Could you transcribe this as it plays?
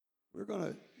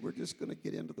We're just gonna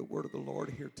get into the word of the Lord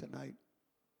here tonight,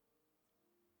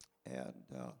 and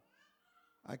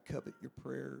I covet your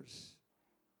prayers.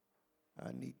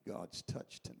 I need God's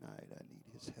touch tonight. I need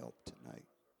His help tonight.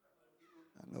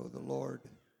 I know the Lord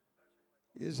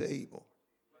is able.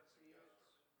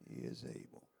 He is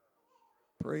able.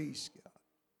 Praise God.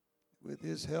 With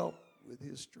His help, with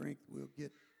His strength, we'll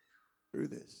get through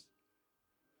this.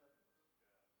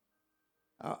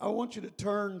 I want you to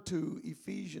turn to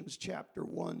Ephesians chapter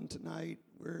 1 tonight,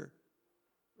 where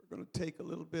we're going to take a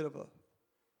little bit of a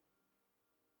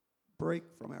break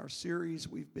from our series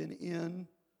we've been in.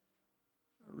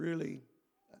 Really,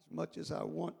 as much as I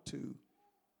want to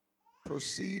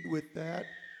proceed with that,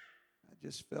 I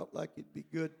just felt like it'd be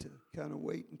good to kind of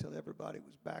wait until everybody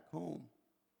was back home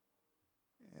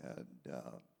and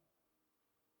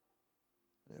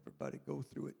let everybody go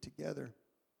through it together.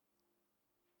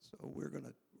 So we're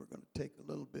gonna take a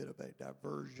little bit of a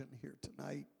diversion here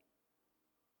tonight,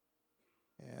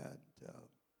 and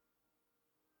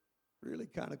really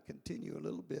kind of continue a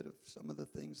little bit of some of the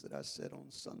things that I said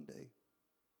on Sunday,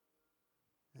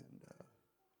 and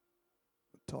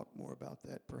we'll talk more about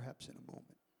that perhaps in a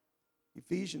moment.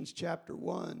 Ephesians chapter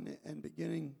 1 and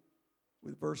beginning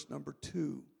with verse number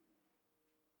 2.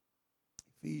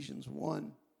 Ephesians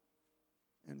 1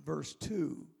 and verse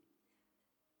 2.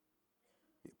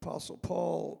 The Apostle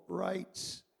Paul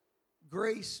writes,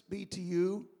 "Grace be to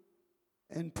you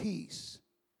and peace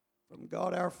from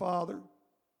God our Father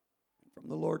and from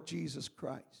the Lord Jesus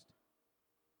Christ.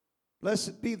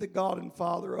 Blessed be the God and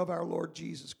Father of our Lord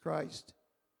Jesus Christ,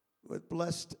 who hath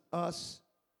blessed us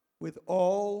with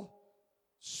all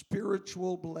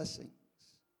spiritual blessings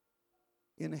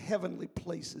in heavenly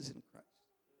places in Christ."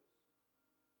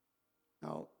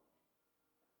 Now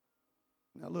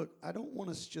look, I don't want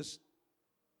us just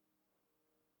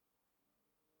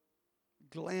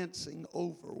glancing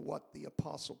over what the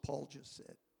Apostle Paul just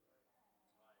said.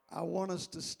 I want us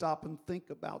to stop and think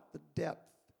about the depth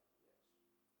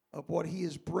of what he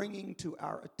is bringing to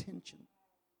our attention.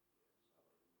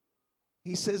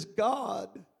 He says,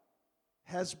 God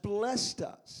has blessed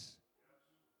us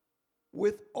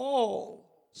with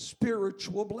all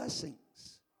spiritual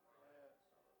blessings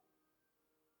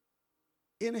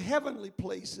in heavenly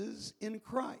places in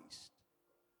Christ.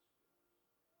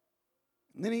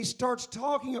 And then he starts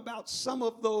talking about some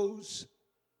of those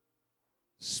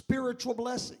spiritual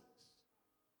blessings,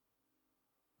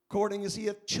 according as he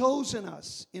hath chosen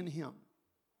us in him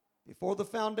before the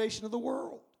foundation of the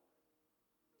world,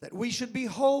 that we should be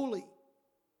holy,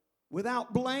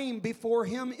 without blame before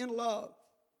him in love,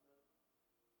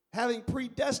 having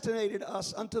predestinated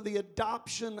us unto the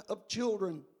adoption of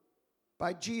children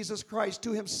by Jesus Christ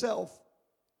to himself,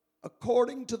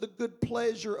 according to the good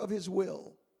pleasure of his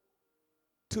will,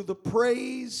 to the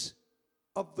praise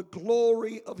of the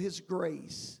glory of his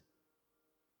grace,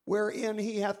 wherein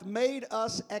he hath made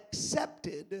us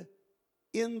accepted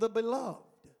in the beloved.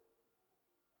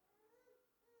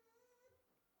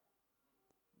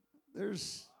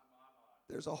 There's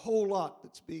a whole lot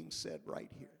that's being said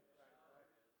right here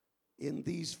in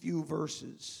these few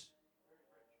verses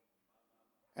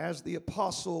as the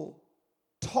apostle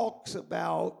talks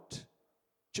about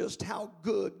just how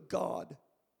good God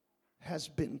has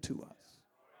been to us.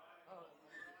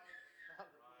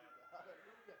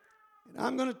 And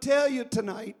I'm going to tell you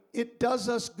tonight, it does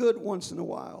us good once in a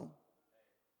while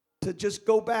to just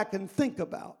go back and think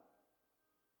about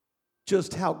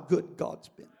just how good God's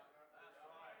been.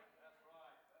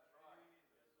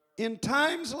 In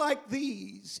times like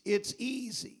these, it's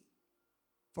easy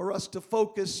for us to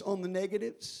focus on the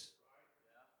negatives,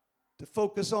 to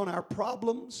focus on our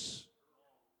problems,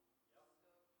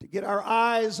 to get our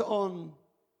eyes on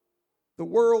the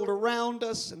world around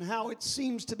us and how it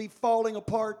seems to be falling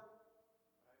apart,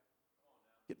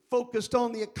 get focused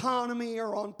on the economy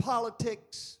or on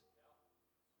politics.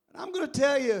 And I'm going to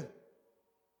tell you,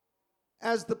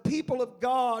 as the people of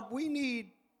God, we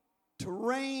need to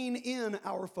rein in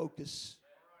our focus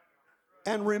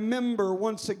and remember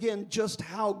once again just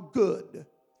how good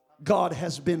God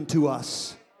has been to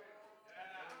us.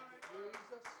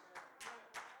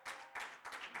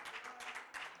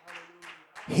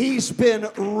 He's been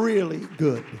really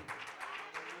good.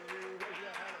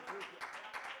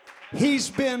 He's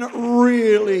been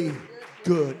really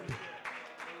good.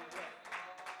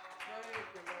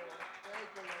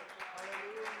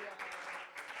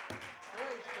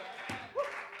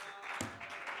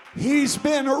 He's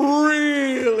been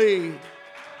really,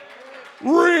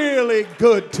 really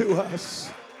good to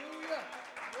us.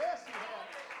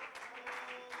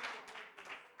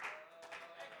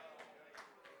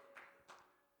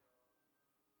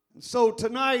 So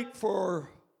tonight, for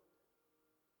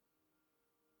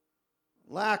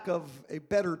lack of a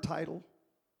better title,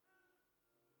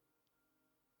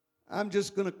 I'm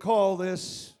just going to call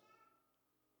this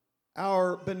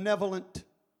our Benevolent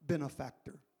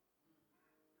Benefactor.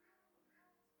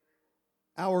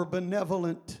 Our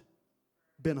Benevolent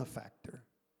Benefactor.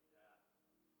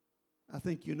 I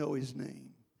think you know his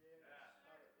name.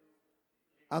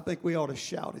 I think we ought to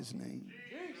shout his name.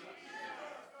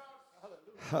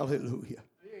 Hallelujah.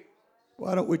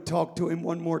 Why don't we talk to him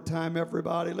one more time,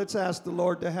 everybody? Let's ask the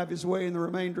Lord to have his way in the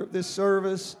remainder of this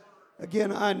service.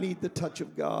 Again, I need the touch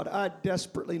of God. I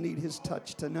desperately need his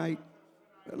touch tonight.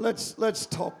 Let's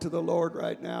talk to the Lord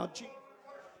right now.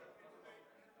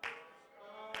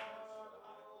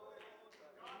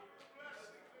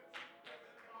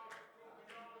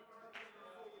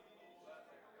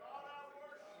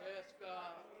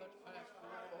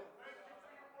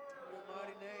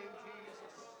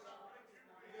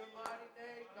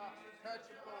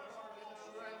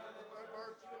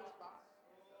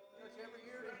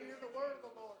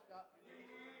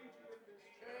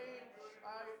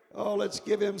 Oh, let's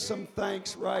give him some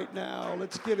thanks right now.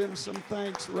 Let's give him some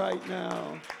thanks right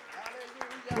now.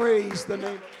 Praise the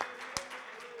name.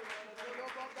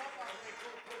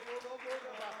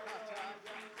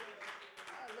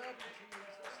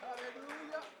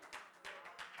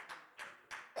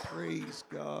 Praise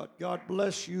God. God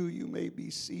bless you. You may be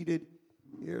seated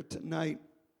here tonight.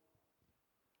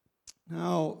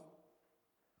 Now,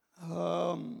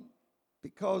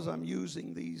 because I'm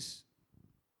using these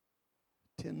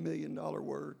 $10 million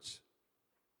words,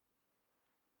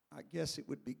 I guess it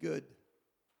would be good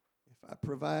if I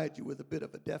provide you with a bit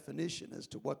of a definition as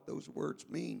to what those words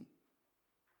mean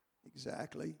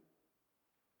exactly.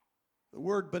 The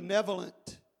word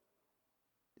benevolent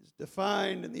is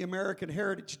defined in the American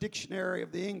Heritage Dictionary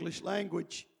of the English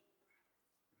language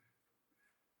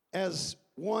as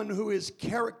one who is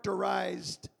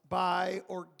characterized by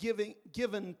or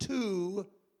given to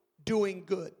doing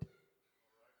good.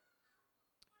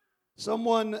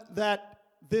 Someone that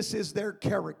this is their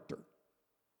character.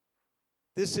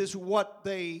 This is what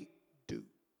they do.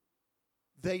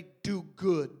 They do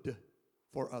good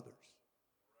for others.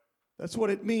 That's what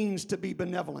it means to be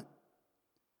benevolent.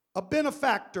 A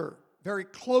benefactor, very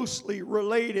closely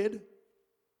related,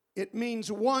 it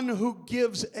means one who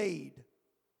gives aid,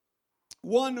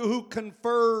 one who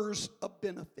confers a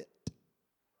benefit,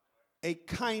 a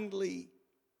kindly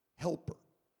helper.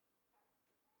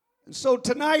 And so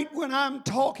tonight, when I'm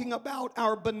talking about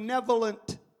our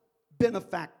benevolent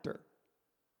benefactor,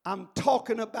 I'm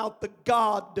talking about the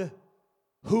God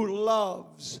who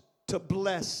loves to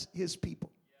bless his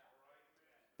people.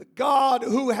 The God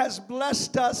who has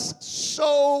blessed us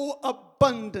so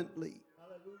abundantly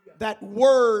that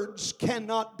words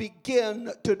cannot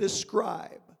begin to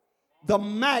describe the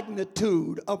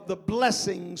magnitude of the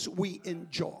blessings we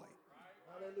enjoy.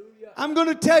 I'm going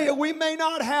to tell you, we may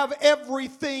not have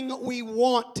everything we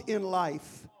want in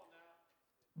life,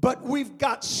 but we've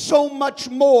got so much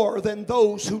more than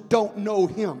those who don't know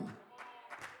him.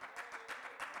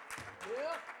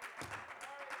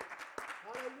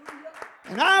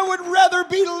 And I would rather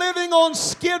be living on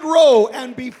Skid Row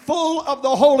and be full of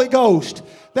the Holy Ghost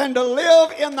than to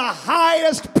live in the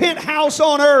highest penthouse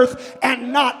on earth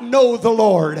and not know the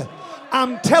Lord.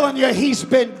 I'm telling you, he's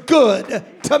been good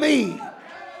to me.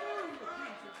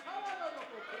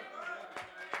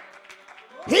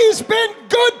 He's been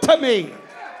good to me.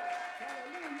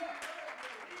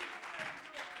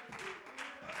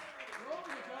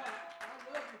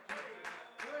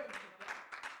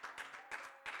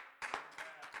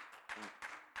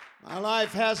 My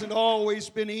life hasn't always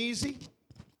been easy.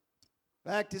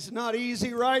 In fact, it's not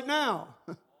easy right now.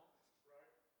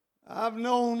 I've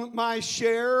known my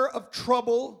share of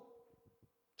trouble,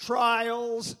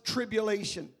 trials,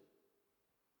 tribulation.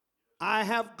 I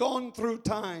have gone through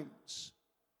times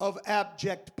of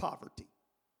abject poverty.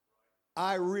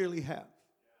 I really have.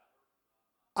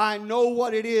 I know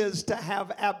what it is to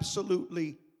have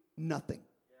absolutely nothing.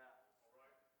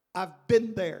 I've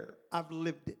been there. I've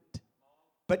lived it.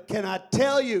 But can I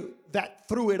tell you that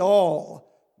through it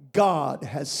all, God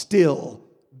has still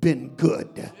been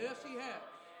good. Yes, he has.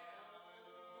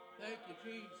 Thank you,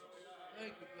 Jesus.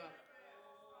 Thank you, God.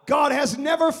 God has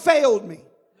never failed me.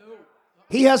 No.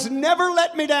 He has never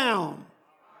let me down.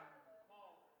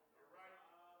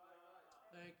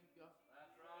 Thank you, God.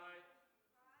 That's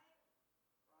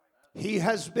right. He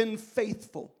has been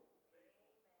faithful.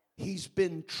 He's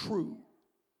been true.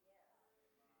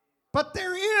 But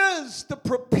there is the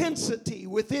propensity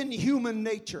within human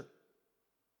nature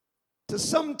to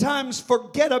sometimes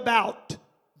forget about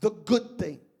the good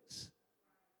things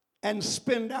and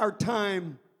spend our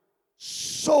time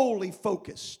solely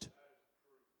focused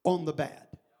on the bad.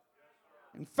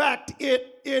 In fact,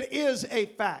 it is a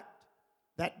fact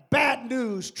that bad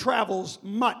news travels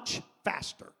much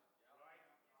faster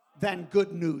than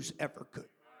good news ever could.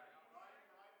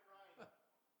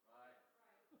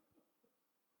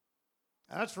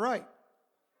 That's right.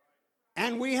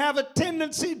 And we have a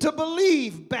tendency to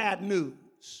believe bad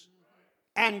news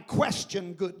and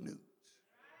question good news.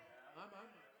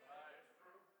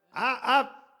 I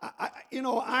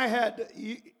had,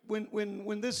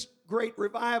 when this great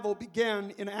revival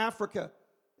began in Africa,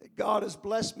 God has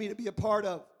blessed me to be a part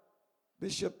of.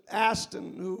 Bishop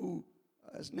Aston, who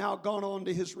has now gone on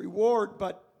to his reward,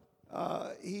 but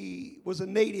he was a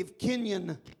native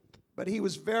Kenyan, but he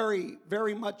was very,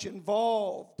 very much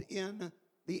involved in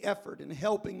the effort and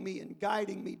helping me and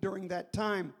guiding me during that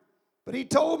time. But he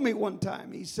told me one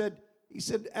time, he said,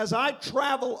 as I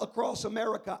travel across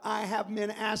America, I have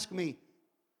men ask me,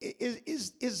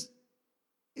 is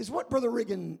what Brother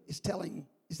Riggin is telling,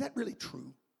 is that really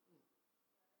true?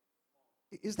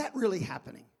 Is that really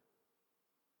happening?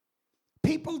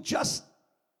 People just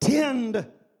tend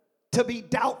to be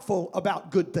doubtful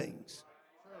about good things.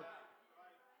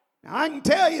 Now, I can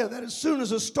tell you that as soon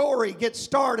as a story gets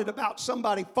started about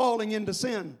somebody falling into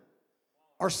sin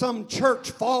or some church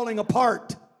falling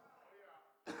apart,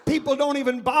 people don't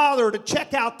even bother to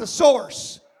check out the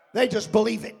source. They just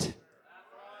believe it.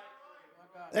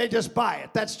 They just buy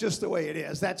it. That's just the way it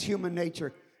is. That's human nature.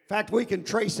 In fact, we can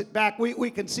trace it back.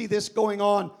 We can see this going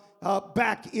on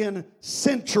back in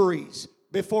centuries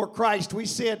before Christ. We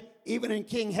see it even in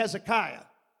King Hezekiah.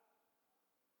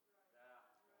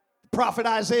 The prophet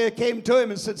Isaiah came to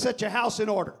him and said, set your house in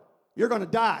order. You're going to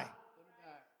die.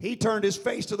 He turned his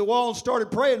face to the wall and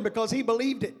started praying because he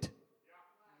believed it.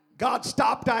 God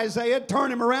stopped Isaiah,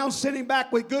 turned him around, sent him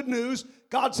back with good news.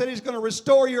 God said he's going to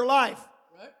restore your life.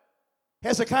 Right.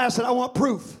 Hezekiah said, I want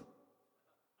proof.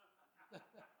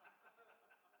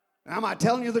 Am I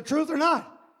telling you the truth or not?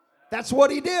 That's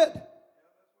what he did.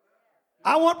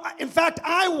 I want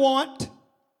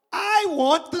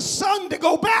the sun to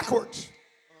go backwards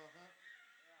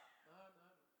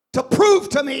to prove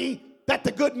to me that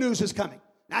the good news is coming.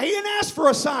 Now, he didn't ask for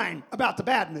a sign about the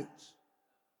bad news.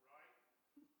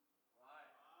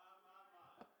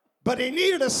 But he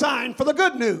needed a sign for the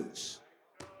good news.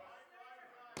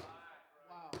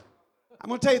 I'm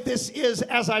going to tell you, this is,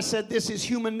 as I said, this is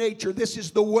human nature. This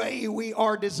is the way we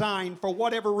are designed for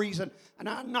whatever reason. And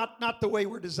not the way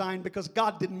we're designed because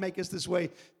God didn't make us this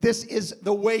way. This is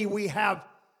the way we have,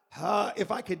 if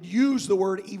I could use the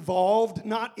word evolved,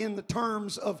 not in the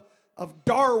terms of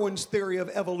Darwin's theory of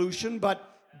evolution,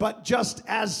 but just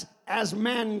as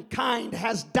mankind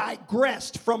has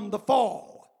digressed from the fall.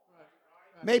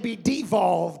 Maybe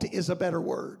devolved is a better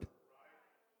word.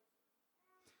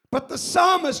 But the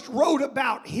psalmist wrote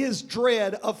about his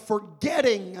dread of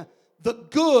forgetting the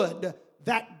good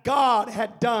that God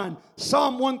had done.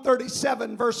 Psalm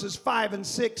 137 verses 5 and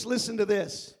 6. Listen to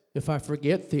this. If I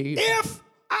forget thee. If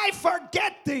I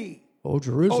forget thee. O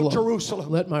Jerusalem, O Jerusalem,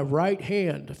 let my right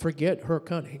hand forget her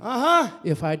cunning.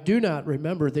 If I do not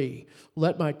remember thee,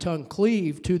 let my tongue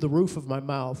cleave to the roof of my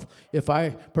mouth. If I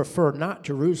prefer not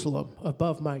Jerusalem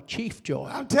above my chief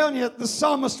joy. I'm telling you, the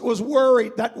psalmist was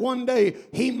worried that one day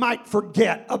he might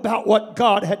forget about what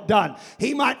God had done.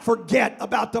 He might forget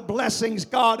about the blessings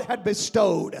God had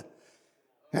bestowed.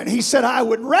 And he said, I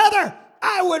would rather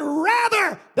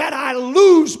that I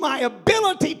lose my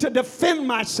ability to defend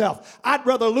myself. I'd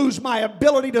rather lose my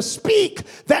ability to speak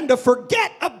than to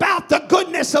forget about the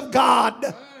goodness of God.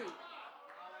 Amen.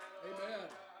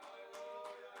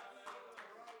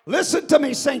 Listen to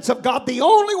me, saints of God. The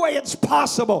only way it's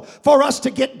possible for us to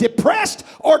get depressed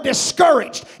or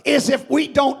discouraged is if we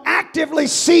don't actively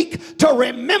seek to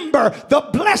remember the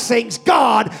blessings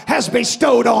God has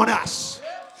bestowed on us.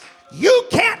 You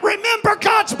can't remember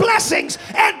God's blessings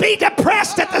and be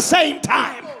depressed at the same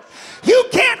time. You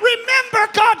can't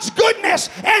remember God's goodness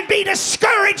and be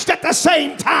discouraged at the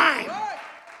same time.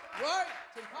 Right.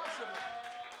 It's impossible.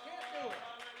 Can't do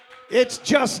it. It's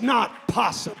just not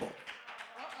possible.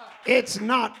 It's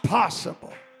not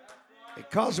possible.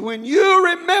 Because when you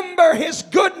remember His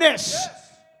goodness,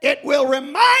 it will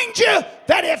remind you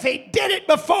that if He did it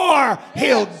before,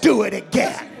 He'll do it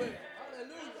again.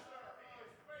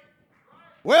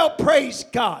 Well, praise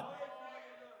God.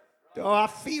 Oh, I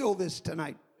feel this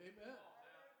tonight.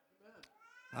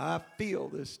 I feel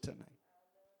this tonight.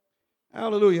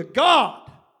 Hallelujah.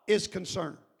 God is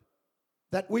concerned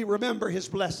that we remember His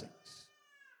blessings.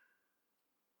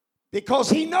 Because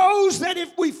He knows that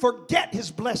if we forget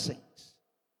His blessings,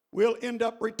 we'll end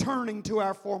up returning to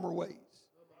our former ways.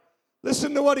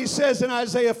 Listen to what he says in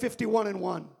Isaiah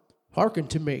 51:1. Hearken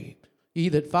to me, ye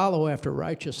that follow after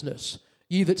righteousness,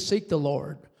 ye that seek the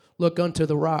Lord. Look unto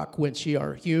the rock whence ye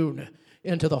are hewn,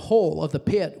 into the hole of the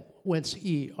pit whence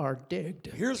ye are digged.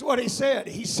 Here's what he said.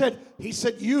 He said,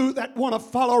 you that want to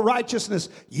follow righteousness,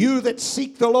 you that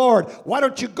seek the Lord, why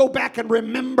don't you go back and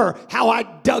remember how I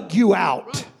dug you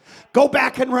out? Go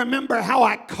back and remember how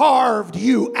I carved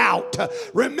you out.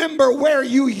 Remember where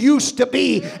you used to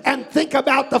be and think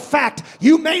about the fact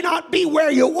you may not be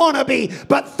where you want to be,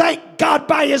 but thank God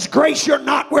by His grace you're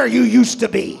not where you used to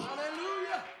be.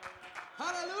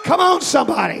 Come on,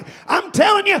 somebody. I'm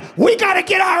telling you, we got to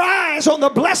get our eyes on the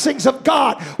blessings of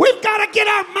God. We've got to get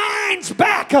our minds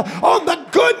back on the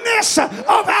goodness of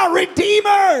our Redeemer.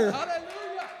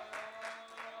 Hallelujah.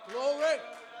 Glory.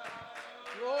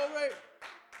 Glory.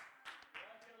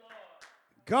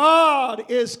 God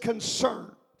is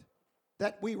concerned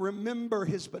that we remember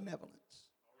His benevolence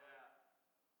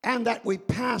and that we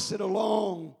pass it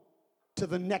along to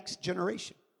the next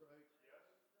generation.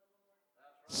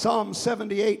 Psalm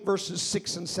 78 verses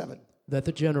 6 and 7. That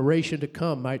the generation to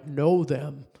come might know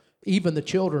them, even the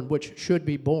children which should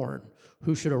be born,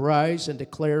 who should arise and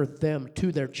declare them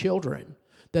to their children,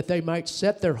 that they might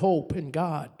set their hope in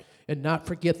God and not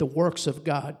forget the works of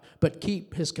God, but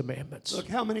keep His commandments. Look,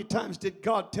 how many times did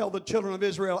God tell the children of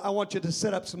Israel, I want you to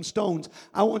set up some stones.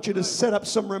 I want you to set up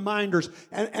some reminders.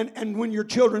 And when your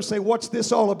children say, what's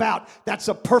this all about? That's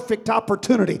a perfect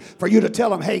opportunity for you to tell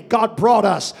them, hey, God brought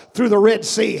us through the Red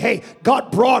Sea. Hey, God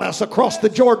brought us across the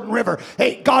Jordan River.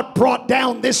 Hey, God brought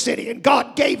down this city and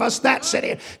God gave us that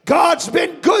city. God's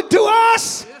been good to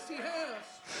us. Yes, He has.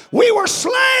 We were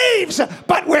slaves,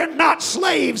 but we're not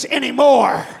slaves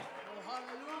anymore.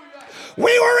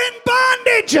 We were in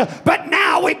bondage, but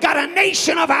now we've got a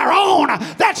nation of our own.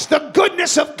 That's the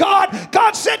goodness of God.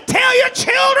 God said, tell your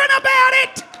children about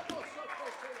it.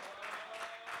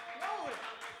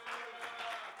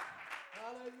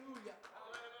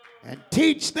 And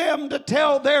teach them to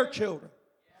tell their children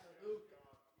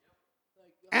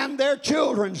and their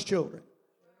children's children.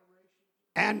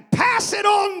 And pass it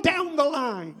on down the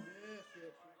line.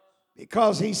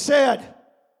 Because he said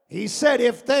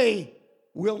if they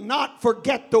will not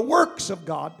forget the works of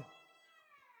God,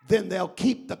 then they'll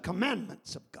keep the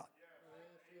commandments of God.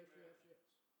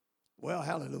 Well,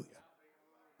 hallelujah.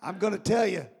 I'm going to tell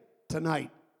you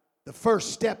tonight, the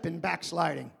first step in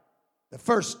backsliding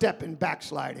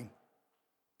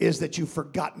is that you've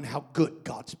forgotten how good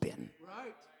God's been.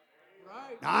 Right.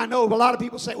 Now, I know a lot of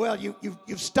people say, well,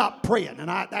 you've stopped praying, and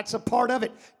that's a part of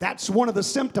it. That's one of the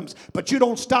symptoms. But you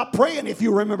don't stop praying if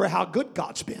you remember how good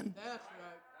God's been. That's right.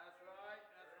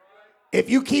 If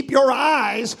you keep your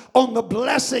eyes on the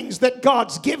blessings that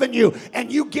God's given you and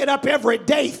you get up every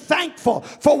day thankful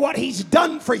for what He's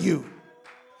done for you,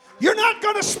 you're not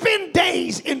going to spend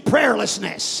days in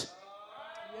prayerlessness.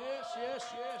 Yes.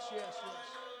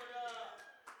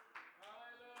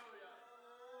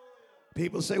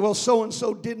 People say, well,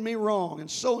 so-and-so did me wrong and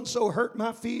so-and-so hurt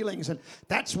my feelings and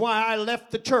that's why I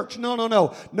left the church.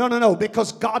 No,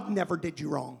 because God never did you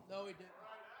wrong. No, He didn't.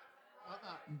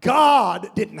 God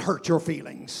didn't hurt your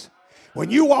feelings.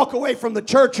 When you walk away from the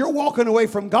church, you're walking away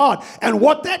from God. And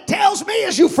what that tells me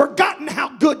is you've forgotten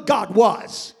how good God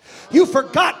was. You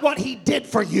forgot what He did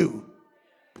for you.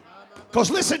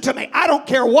 Because listen to me, I don't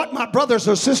care what my brothers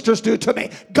or sisters do to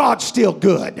me. God's still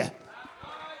good. Yes.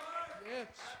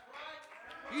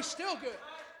 He's still good.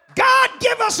 God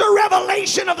give us a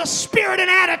revelation of the spirit and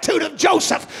attitude of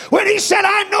Joseph when he said,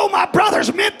 I know my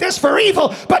brothers meant this for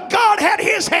evil, but God had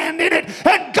His hand in it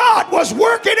and God was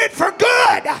working it for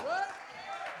good.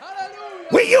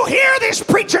 Will you hear this,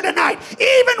 preacher, tonight?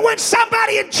 Even when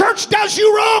somebody in church does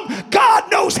you wrong,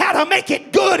 God knows how to make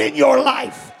it good in your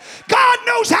life. God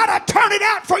knows how to turn it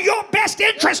out for your best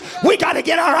interest. We got to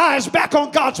get our eyes back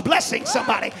on God's blessing,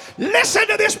 somebody. Listen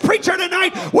to this preacher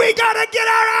tonight. We got to get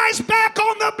our eyes back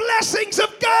on the blessings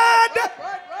of God.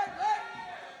 Right.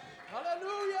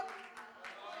 Hallelujah.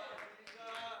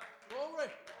 Glory.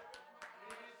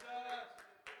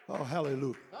 Oh,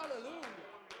 hallelujah.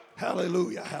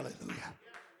 Hallelujah. Hallelujah.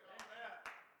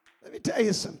 Let me tell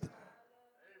you something.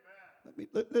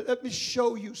 Let me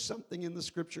show you something in the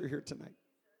scripture here tonight.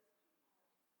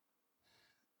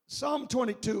 Psalm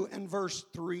 22 and verse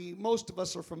 3, most of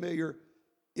us are familiar,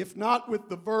 if not with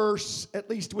the verse, at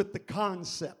least with the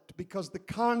concept, because the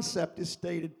concept is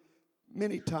stated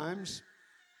many times.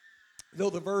 Though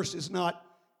the verse is not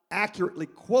accurately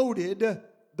quoted,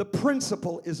 the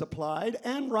principle is applied,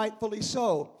 and rightfully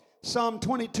so. Psalm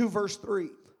 22 verse 3.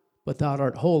 But thou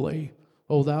art holy,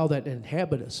 O thou that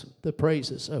inhabitest the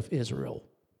praises of Israel.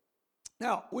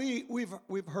 Now,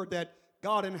 we've heard that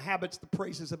God inhabits the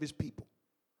praises of his people.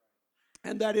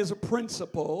 And that is a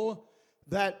principle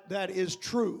that is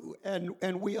true.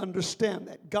 And we understand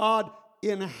that God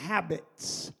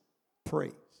inhabits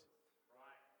praise.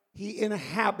 He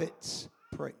inhabits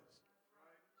praise.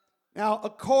 Now,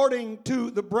 according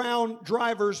to the Brown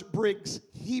Drivers Briggs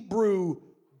Hebrew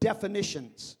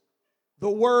definitions, the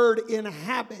word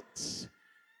inhabits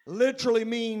literally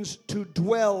means to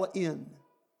dwell in,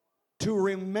 to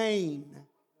remain,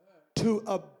 to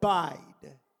abide.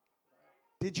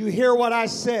 Did you hear what I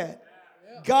said?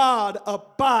 God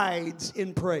abides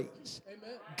in praise.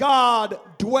 God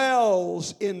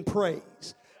dwells in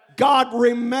praise. God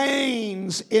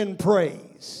remains in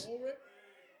praise.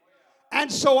 And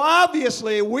so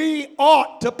obviously we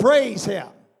ought to praise him.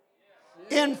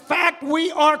 In fact,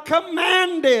 we are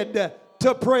commanded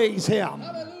to praise him.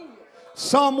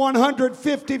 Psalm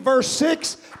 150 verse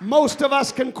 6, most of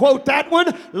us can quote that one.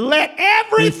 Let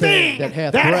everything that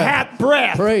hath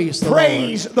breath praise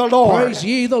the Lord. Praise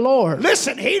ye the Lord.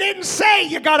 Listen, he didn't say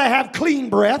you got to have clean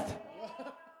breath.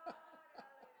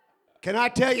 Can I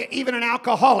tell you, even an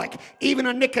alcoholic, even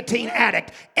a nicotine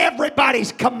addict,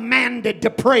 everybody's commanded to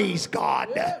praise God.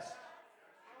 Yes.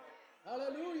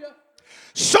 Hallelujah.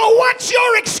 So what's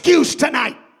your excuse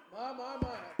tonight?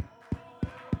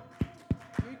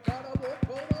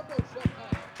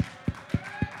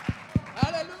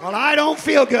 Well, I don't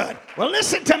feel good. Well,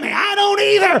 listen to me. I don't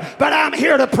either, but I'm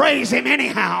here to praise him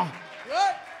anyhow.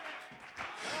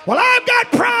 Well, I've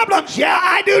got problems. Yeah,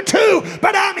 I do too,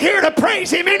 but I'm here to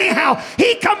praise him anyhow.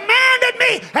 He commanded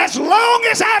me, as long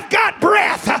as I've got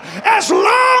breath, as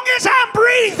long as I'm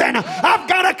breathing, I've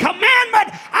got a commandment.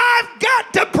 I've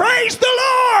got to praise the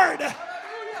Lord.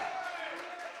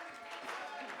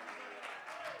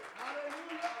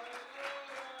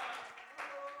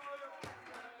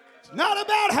 It's not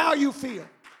about how you feel.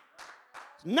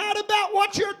 It's not about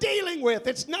what you're dealing with.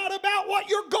 It's not about what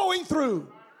you're going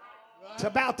through. It's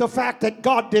about the fact that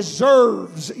God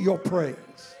deserves your praise.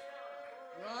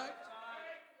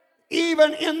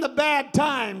 Even in the bad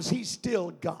times, he's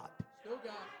still God.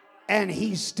 And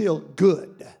he's still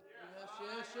good.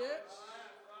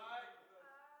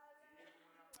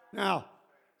 Now,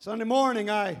 Sunday morning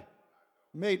I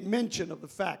made mention of the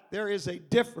fact there is a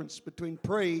difference between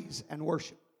praise and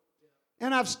worship.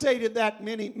 And I've stated that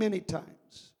many, many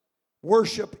times.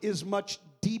 Worship is much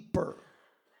deeper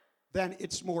than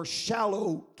its more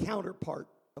shallow counterpart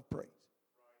of praise.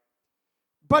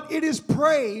 But it is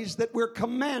praise that we're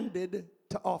commanded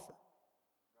to offer.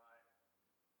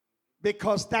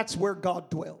 Because that's where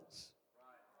God dwells.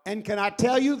 And can I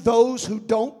tell you, those who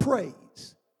don't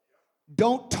praise,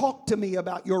 don't talk to me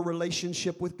about your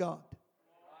relationship with God.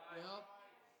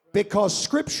 Because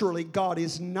scripturally, God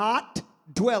is not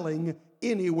dwelling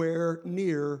anywhere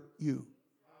near you.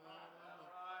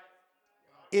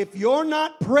 If you're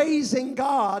not praising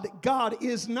God, God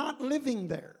is not living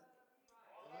there.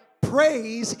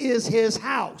 Praise is his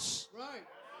house.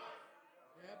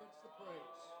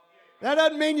 That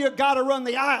doesn't mean you've got to run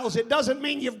the aisles. It doesn't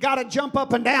mean you've got to jump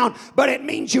up and down, but it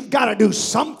means you've got to do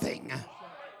something.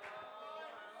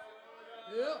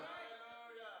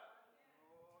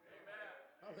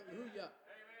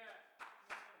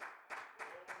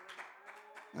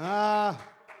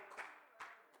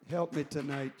 Help me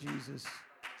tonight, Jesus.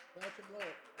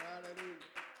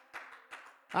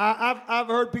 I've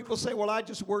heard people say, well, I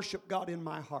just worship God in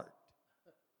my heart.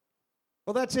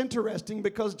 Well, that's interesting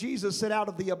because Jesus said out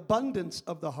of the abundance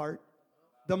of the heart,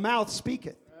 the mouth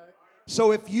speaketh.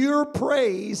 So if your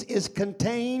praise is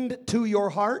contained to your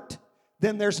heart,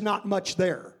 then there's not much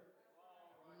there.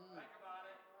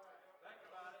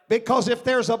 Because if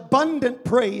there's abundant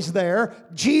praise there,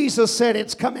 Jesus said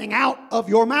it's coming out of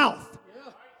your mouth.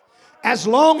 As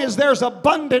long as there's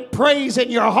abundant praise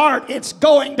in your heart, it's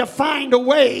going to find a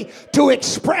way to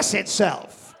express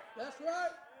itself. That's right.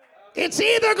 It's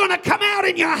either going to come out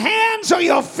in your hands or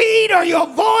your feet or your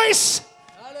voice.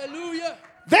 Hallelujah.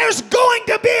 There's going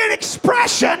to be an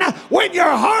expression when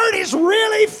your heart is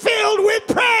really filled with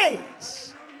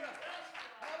praise.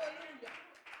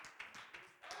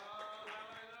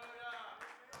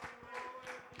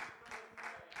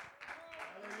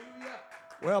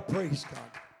 Well, praise God.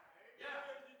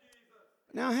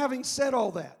 Now, having said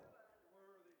all that,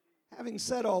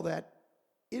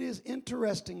 it is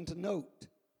interesting to note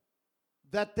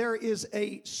that there is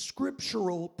a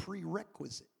scriptural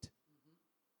prerequisite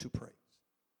to praise.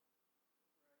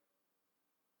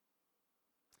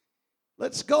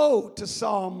 Let's go to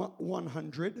Psalm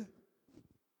 100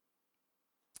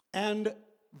 and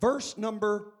verse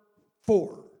number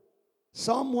 4.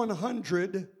 Psalm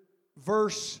 100,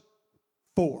 verse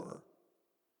 4.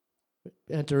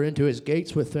 Enter into his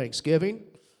gates with thanksgiving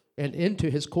and into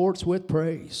his courts with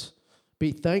praise.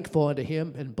 Be thankful unto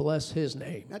him and bless his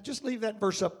name. Now just leave that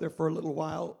verse up there for a little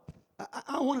while.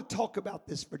 I want to talk about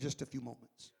this for just a few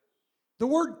moments. The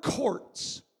word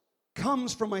courts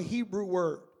comes from a Hebrew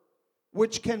word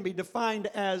which can be defined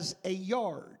as a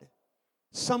yard,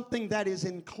 something that is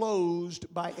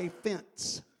enclosed by a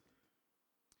fence.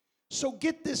 So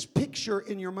get this picture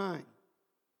in your mind.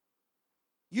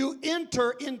 You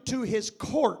enter into his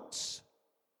courts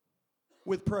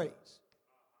with praise.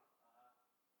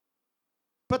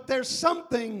 But there's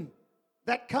something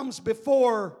that comes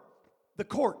before the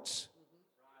courts.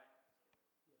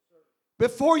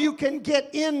 Before you can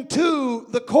get into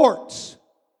the courts,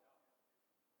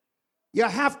 you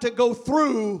have to go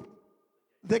through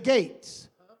the gates.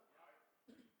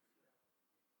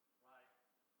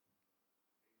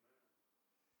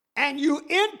 And you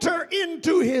enter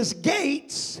into his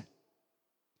gates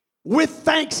with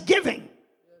thanksgiving.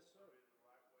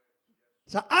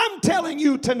 So I'm telling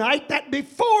you tonight that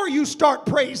before you start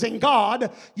praising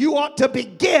God, you ought to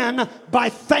begin by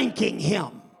thanking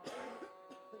him.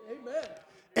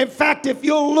 In fact, if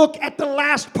you'll look at the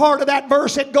last part of that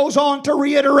verse, it goes on to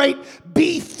reiterate,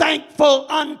 be thankful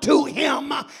unto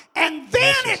him. And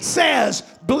then it says,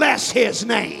 bless his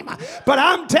name. But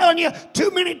I'm telling you,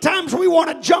 too many times we want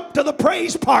to jump to the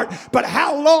praise part. But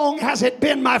how long has it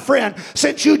been, my friend,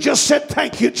 since you just said,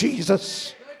 thank you,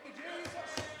 Jesus?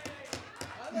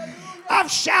 I've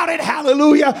shouted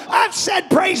hallelujah. I've said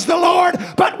praise the Lord.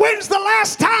 But when's the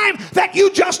last time that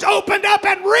you just opened up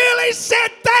and really said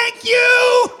thank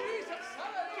you?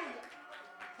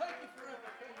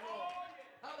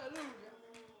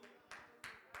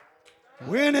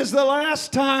 When is the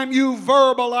last time you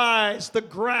verbalized the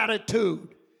gratitude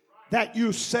that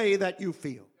you say that you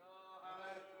feel?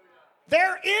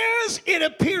 There is, it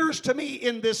appears to me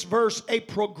in this verse, a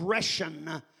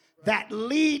progression that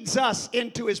leads us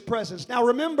into his presence. Now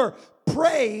remember,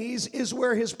 praise is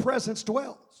where his presence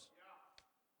dwells.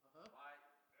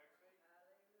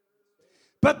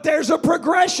 But there's a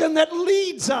progression that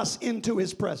leads us into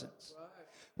his presence.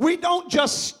 We don't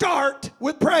just start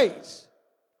with praise.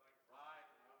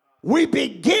 We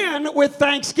begin with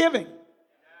thanksgiving.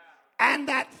 And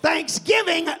that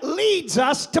thanksgiving leads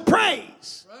us to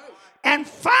praise. And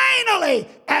finally,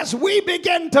 as we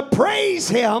begin to praise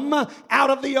him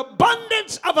out of the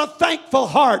abundance of a thankful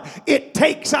heart, it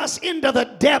takes us into the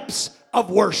depths of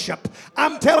worship.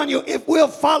 I'm telling you, if we'll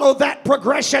follow that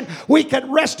progression, we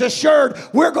can rest assured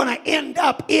we're going to end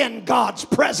up in God's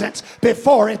presence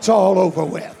before it's all over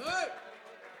with.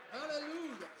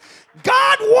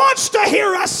 God wants to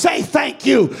hear us say thank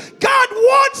you. God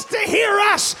wants to hear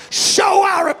us show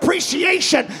our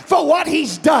appreciation for what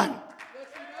he's done.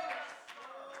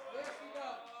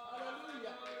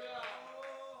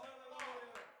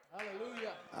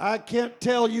 I can't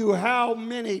tell you how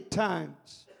many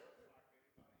times,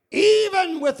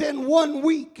 even within 1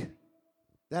 week,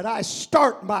 that I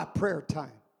start my prayer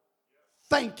time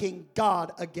thanking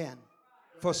God again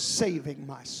for saving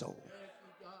my soul.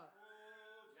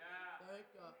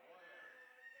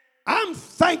 I'm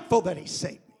thankful that he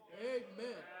saved me.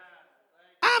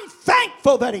 I'm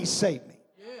thankful that he saved me.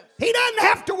 He doesn't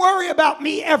have to worry about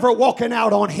me ever walking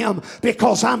out on him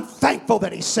because I'm thankful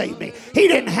that he saved me. He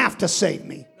didn't have to save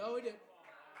me.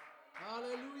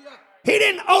 He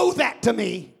didn't owe that to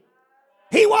me.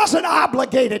 He wasn't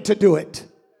obligated to do it.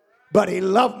 But he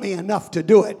loved me enough to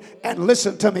do it. And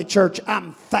listen to me, church,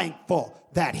 I'm thankful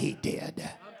that he did.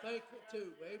 I'm thankful too.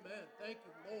 Amen. Thank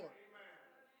you, Lord.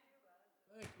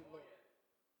 Thank you, Lord.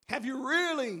 Have you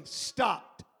really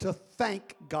stopped to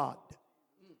thank God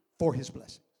for his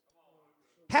blessings?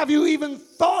 Have you even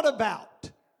thought about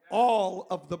all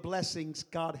of the blessings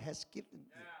God has given you?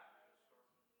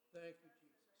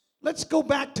 Let's go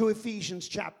back to Ephesians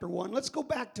chapter 1. Let's go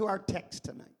back to our text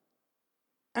tonight.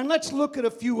 And let's look at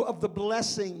a few of the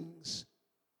blessings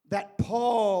that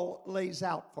Paul lays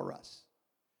out for us.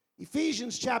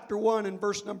 Ephesians chapter 1 and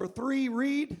verse number 3,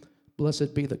 read.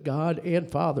 Blessed be the God and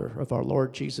Father of our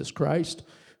Lord Jesus Christ,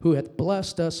 who hath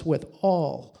blessed us with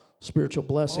all spiritual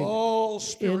blessings. All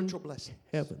spiritual blessings.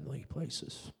 Heavenly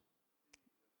places.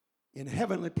 In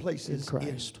heavenly places in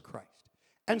Christ. In Christ.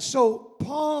 And so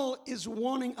Paul is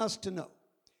wanting us to know.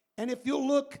 And if you'll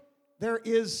look, there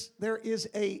is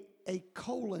a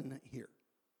colon here.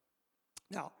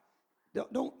 Now,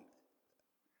 don't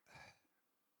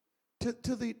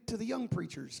to the young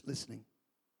preachers listening,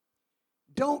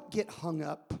 don't get hung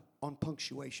up on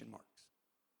punctuation marks.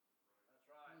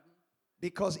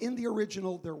 Because in the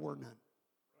original, there were none.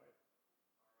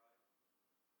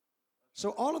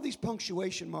 So all of these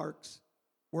punctuation marks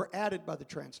were added by the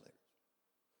translator.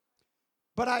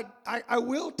 But I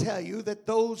will tell you that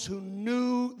those who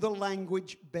knew the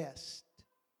language best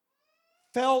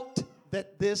felt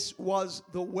that this was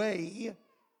the way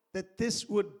that this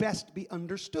would best be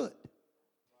understood.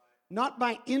 Not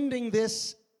by ending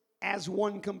this as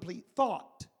one complete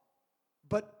thought,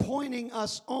 but pointing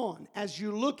us on. As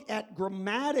you look at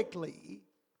grammatically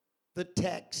the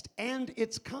text and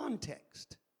its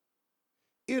context,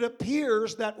 it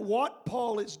appears that what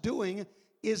Paul is doing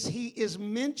is he is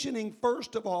mentioning,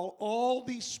 first of all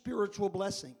these spiritual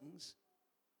blessings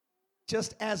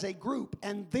just as a group,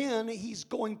 and then he's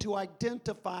going to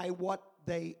identify what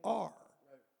they are.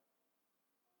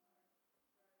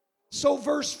 So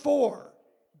verse 4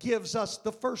 gives us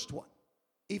the first one.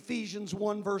 Ephesians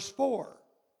 1 verse 4.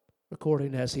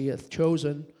 According as he hath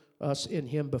chosen us in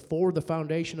him before the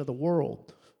foundation of the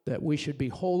world, that we should be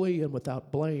holy and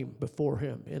without blame before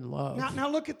him in love. Now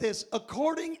look at this.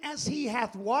 According as he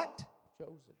hath what?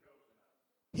 Chosen.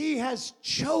 He has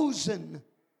chosen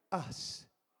us.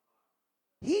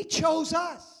 He chose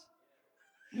us,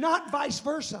 not vice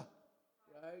versa.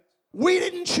 Right. We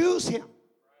didn't choose him.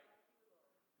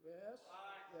 Yes.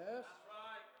 Yes.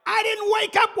 I didn't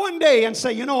wake up one day and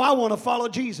say, I want to follow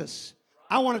Jesus.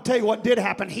 I want to tell you what did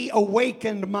happen. He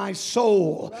awakened my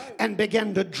soul and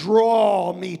began to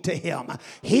draw me to him.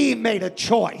 He made a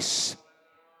choice.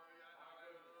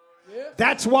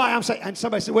 That's why I'm saying, and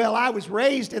somebody said, well, I was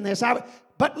raised in this.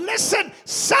 But listen,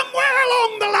 somewhere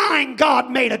along the line,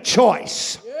 God made a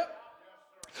choice.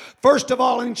 First of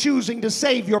all, in choosing to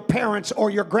save your parents or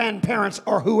your grandparents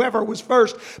or whoever was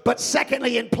first. But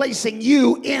secondly, in placing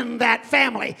you in that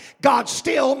family, God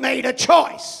still made a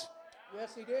choice.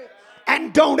 Yes, he did.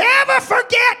 And don't ever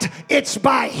forget, it's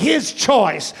by his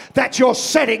choice that you're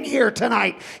sitting here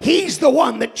tonight. He's the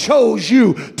one that chose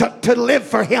you to live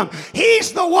for him.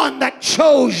 He's the one that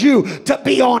chose you to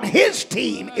be on his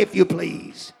team, if you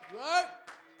please. Right?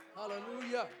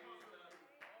 Hallelujah.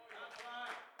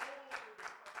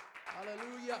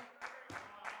 Hallelujah.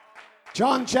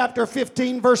 John chapter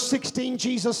 15, verse 16,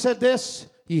 Jesus said this.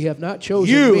 Ye have not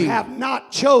chosen you me. You have not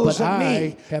chosen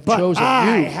me, but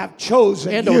I have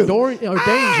chosen and you. Ordained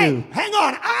you. Hang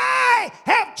on. I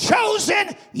have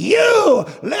chosen you.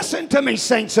 Listen to me,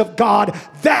 saints of God.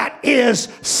 That is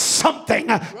something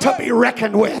to be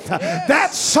reckoned with. Yes.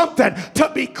 That's something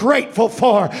to be grateful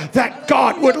for. That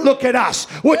God would look at us,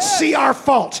 would see our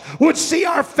faults, would see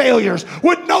our failures,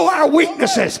 would know our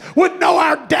weaknesses, would know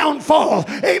our downfall.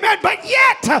 Amen. But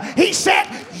yet, he said,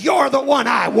 you're the one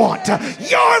I want.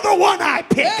 You're the one I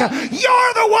pick.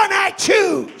 You're the one I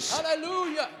choose.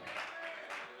 Hallelujah.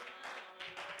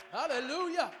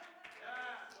 Hallelujah.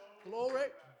 Glory.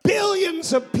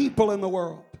 Billions of people in the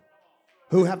world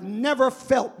who have never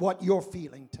felt what you're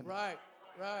feeling tonight.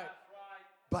 Right.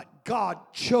 But God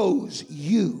chose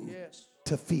you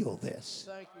to feel this.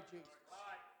 Thank you, Jesus.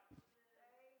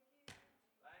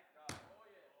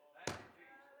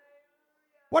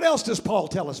 What else does Paul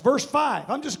tell us? Verse 5.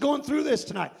 I'm just going through this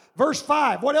tonight. Verse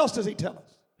 5. What else does he tell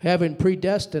us? Having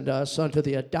predestined us unto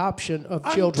the adoption of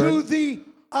children. Unto the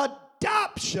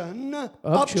adoption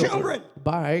of children.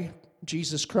 By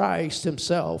Jesus Christ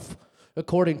himself,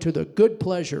 according to the good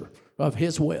pleasure of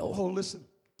his will. Oh, listen.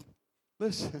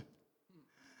 Listen.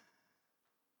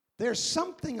 There's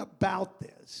something about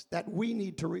this that we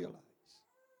need to realize.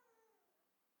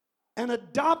 An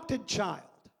adopted child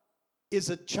is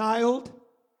a child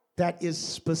that is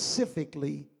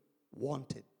specifically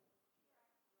wanted.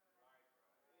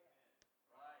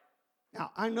 Now,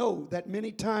 I know that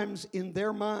many times in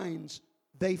their minds,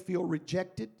 they feel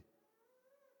rejected.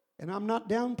 And I'm not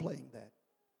downplaying that.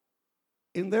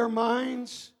 In their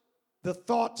minds, the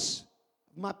thoughts,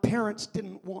 my parents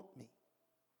didn't want me.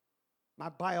 My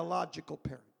biological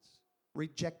parents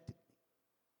rejected me.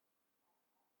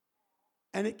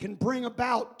 And it can bring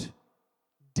about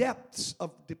depths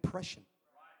of depression.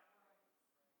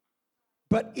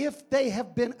 But if they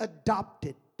have been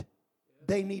adopted,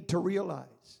 they need to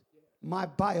realize my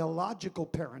biological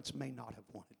parents may not have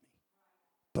wanted me,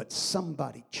 but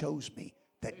somebody chose me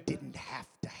that didn't have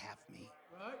to have me.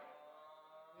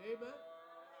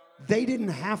 They didn't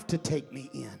have to take me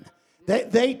in.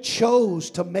 They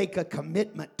chose to make a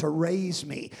commitment to raise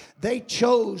me. They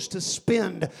chose to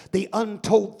spend the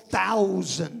untold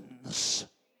thousands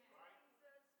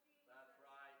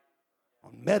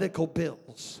on medical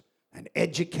bills and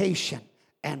education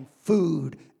and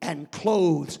food and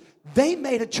clothes. They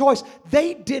made a choice.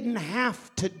 They didn't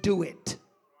have to do it,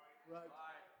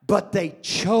 but they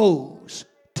chose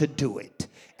to do it.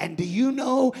 And do you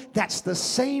know that's the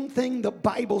same thing the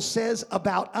Bible says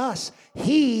about us?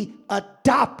 He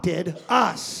adopted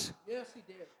us. Yes, he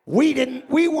did.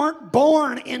 We weren't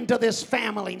born into this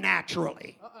family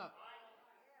naturally.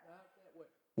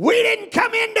 We didn't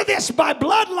come into this by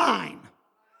bloodline.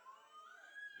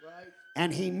 Right.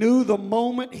 And he knew the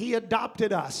moment he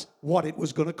adopted us what it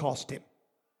was going to cost him.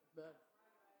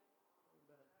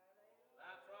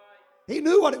 He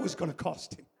knew what it was going to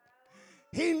cost him.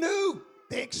 He knew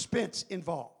the expense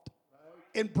involved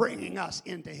in bringing us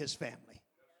into his family.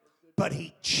 But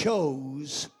he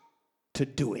chose to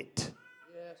do it.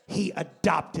 He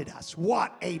adopted us.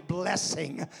 What a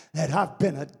blessing that I've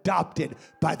been adopted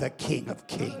by the King of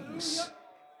Kings.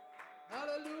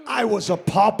 Hallelujah. I was a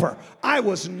pauper. I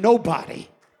was nobody.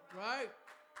 Right.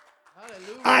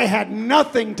 Hallelujah. I had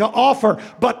nothing to offer,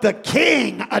 but the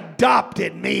King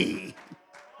adopted me.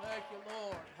 Thank you,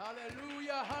 Lord.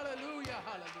 Hallelujah, hallelujah,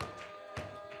 hallelujah.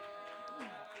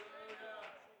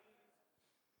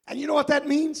 And you know what that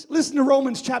means? Listen to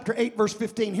Romans chapter 8, verse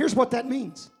 15. Here's what that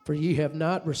means. For ye have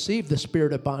not received the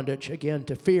spirit of bondage again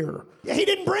to fear, Yeah, he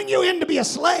didn't bring you in to be a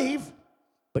slave.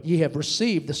 but ye have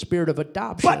received the spirit of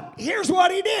adoption. But here's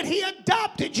what he did. He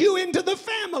adopted you into the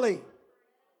family.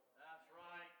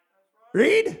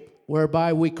 Read.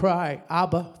 Whereby we cry,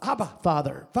 Abba, Abba.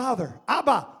 Father. Father.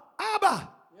 Abba. Abba.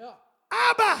 Yeah.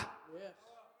 Abba. Yes.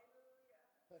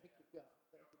 Thank you, God.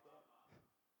 Thank you,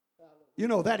 God. You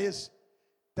know,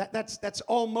 that's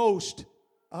almost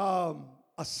a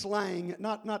slang,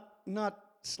 not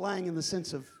slang in the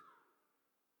sense of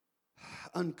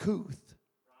uncouth,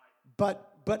 but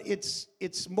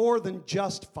it's more than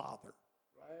just father.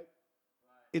 Right.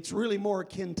 It's really more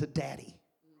akin to daddy.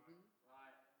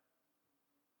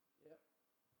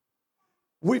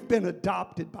 We've been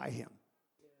adopted by him.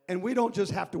 And we don't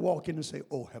just have to walk in and say,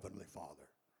 "Oh, Heavenly Father,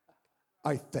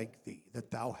 I thank thee that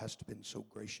thou hast been so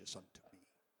gracious unto me."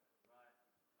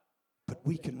 But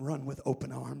we can run with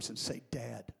open arms and say,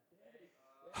 "Dad,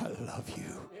 I love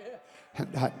you.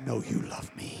 And I know you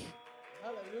love me."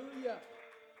 Hallelujah.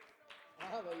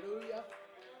 Hallelujah.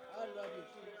 I love you,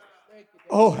 Jesus. Thank you, Dad.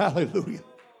 Oh, hallelujah.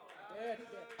 Dad.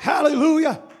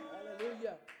 Hallelujah.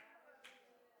 Hallelujah.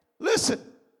 Listen,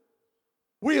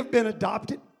 we have been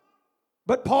adopted.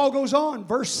 But Paul goes on,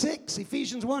 verse 6,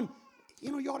 Ephesians 1.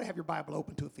 You know, you ought to have your Bible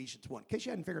open to Ephesians 1. In case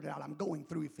you hadn't figured it out, I'm going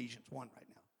through Ephesians 1 right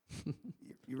now.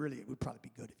 You really, it would probably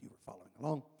be good if you were following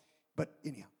along. But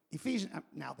anyhow, Ephesians,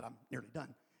 now that I'm nearly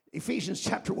done, Ephesians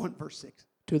chapter 1, verse 6.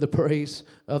 To the praise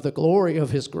of the glory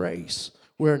of his grace,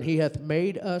 wherein he hath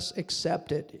made us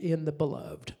accepted in the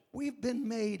beloved. We've been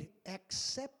made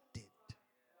accepted.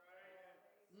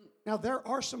 Now, there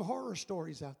are some horror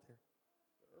stories out there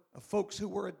of folks who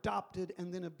were adopted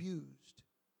and then abused.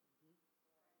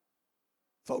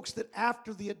 Folks that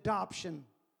after the adoption,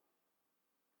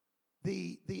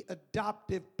 the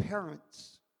adoptive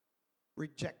parents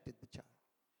rejected the child.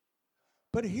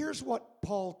 But here's what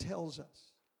Paul tells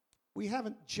us. We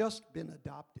haven't just been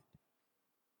adopted.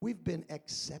 We've been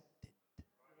accepted.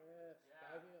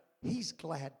 He's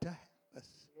glad to have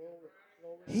us.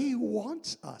 He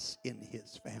wants us in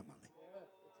his family.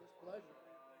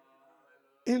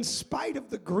 In spite of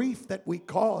the grief that we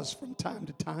cause from time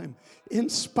to time, in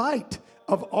spite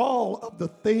of all of the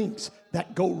things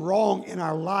that go wrong in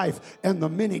our life and the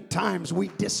many times we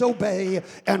disobey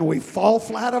and we fall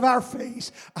flat of our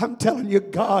face, I'm telling you,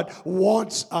 God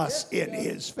wants us in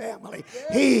his family.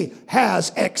 He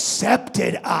has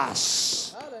accepted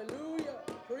us. Hallelujah.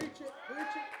 Preach it,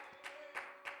 preach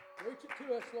it. Preach it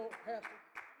to us, Lord Pastor.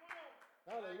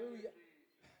 Hallelujah.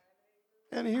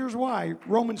 And here's why.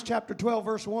 Romans chapter 12,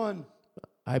 verse 1.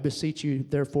 I beseech you,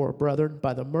 therefore, brethren,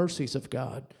 by the mercies of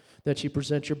God, that ye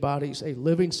present your bodies a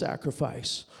living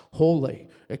sacrifice, holy,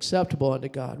 acceptable unto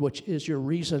God, which is your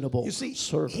reasonable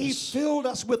service. He filled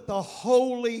us with the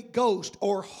Holy Ghost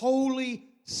or Holy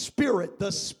Spirit,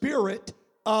 the Spirit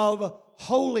of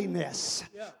holiness.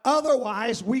 Yeah.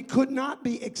 Otherwise, we could not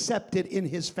be accepted in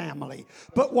his family.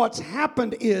 But what's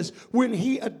happened is when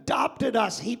he adopted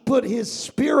us, he put his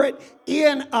Spirit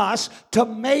in us to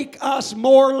make us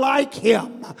more like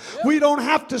him. Yeah. We don't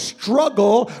have to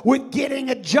struggle with getting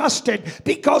adjusted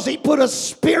because he put a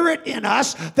Spirit in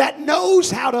us that knows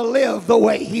how to live the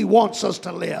way he wants us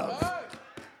to live.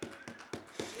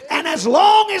 And as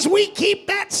long as we keep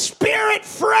that Spirit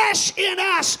fresh in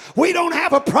us, we don't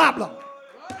have a problem.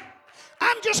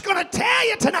 I'm just going to tell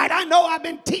you tonight, I know I've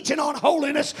been teaching on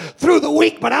holiness through the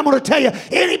week, but I'm going to tell you,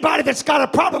 anybody that's got a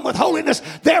problem with holiness,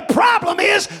 their problem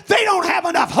is they don't have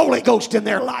enough Holy Ghost in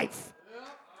their life.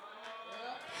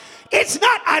 It's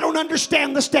not, I don't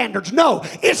understand the standards. No,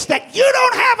 it's that you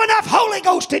don't have enough Holy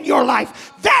Ghost in your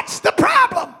life. That's the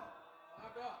problem.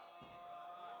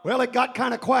 Well, it got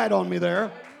kind of quiet on me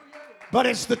there, but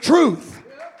it's the truth.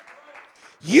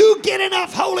 You get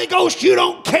enough Holy Ghost, you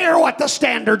don't care what the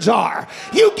standards are.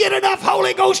 You get enough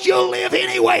Holy Ghost, you'll live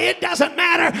anyway. It doesn't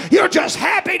matter. You're just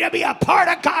happy to be a part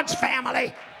of God's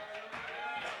family.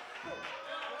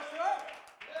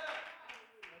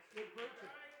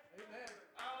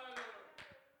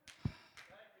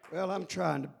 Well, I'm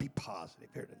trying to be positive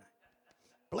here tonight.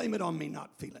 Blame it on me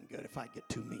not feeling good if I get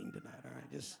too mean tonight. All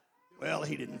right, well,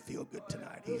 he didn't feel good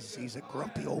tonight. He's a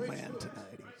grumpy old man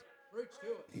tonight.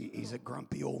 He's a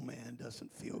grumpy old man,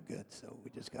 doesn't feel good, so we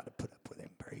just got to put up with him.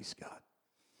 Praise God.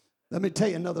 Let me tell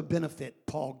you another benefit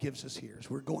Paul gives us here as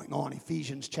we're going on.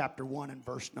 Ephesians chapter 1 and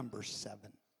verse number 7.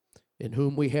 In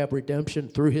whom we have redemption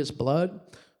through his blood,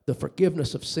 the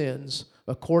forgiveness of sins,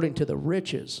 according to the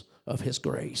riches of his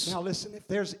grace. Now listen, if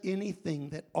there's anything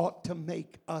that ought to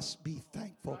make us be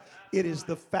thankful, it is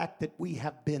the fact that we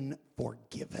have been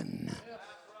forgiven.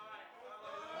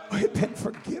 We've been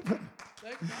forgiven.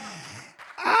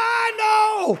 I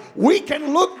know we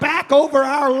can look back over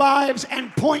our lives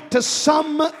and point to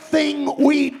something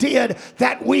we did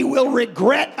that we will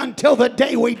regret until the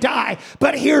day we die.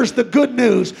 But here's the good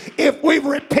news. If we've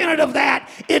repented of that,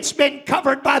 it's been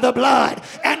covered by the blood.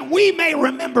 And we may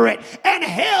remember it, and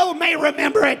hell may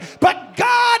remember it, but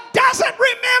God doesn't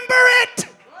remember it.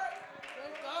 Thank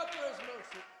God for his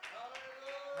mercy.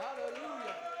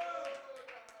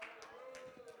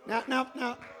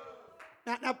 Hallelujah.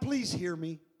 Now, please hear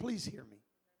me. Please hear me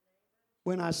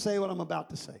when I say what I'm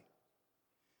about to say.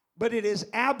 But it is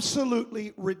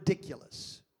absolutely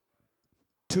ridiculous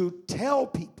to tell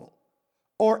people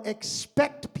or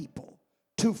expect people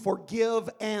to forgive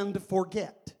and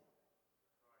forget.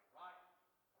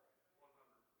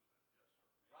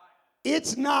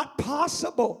 It's not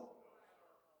possible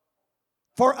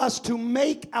for us to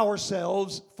make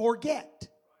ourselves forget.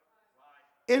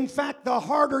 In fact, the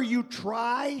harder you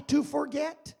try to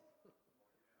forget,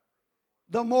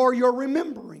 the more you're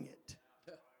remembering it.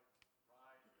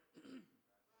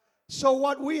 So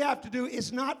what we have to do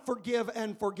is not forgive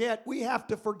and forget. We have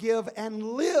to forgive and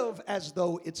live as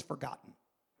though it's forgotten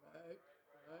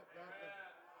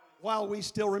while we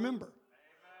still remember.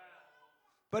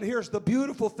 But here's the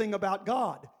beautiful thing about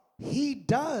God. He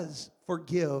does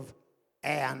forgive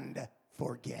and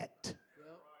forget.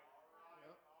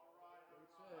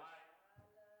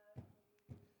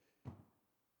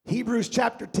 Hebrews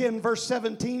chapter 10 verse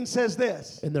 17 says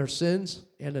this. And their sins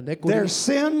and iniquities. Their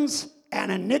sins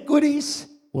and iniquities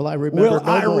will I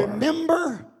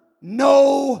remember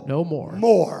no more.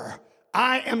 more.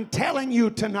 I am telling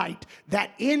you tonight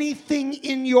that anything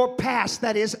in your past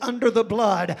that is under the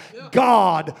blood,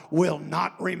 God will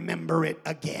not remember it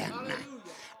again. Hallelujah.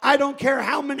 I don't care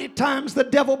how many times the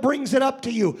devil brings it up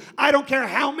to you. I don't care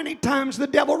how many times the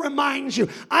devil reminds you.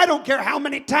 I don't care how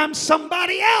many times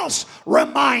somebody else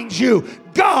reminds you.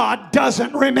 God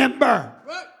doesn't remember.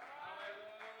 Right.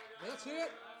 That's it.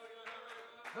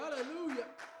 Hallelujah.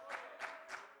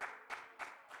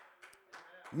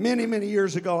 Many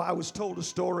years ago, I was told a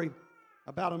story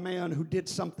about a man who did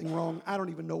something wrong. I don't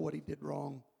even know what he did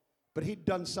wrong, but he'd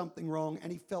done something wrong,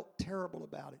 and he felt terrible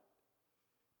about it.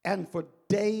 And for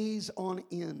days on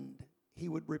end, he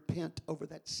would repent over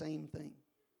that same thing.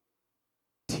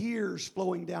 Tears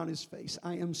flowing down his face.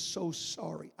 I am so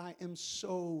sorry. I am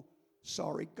so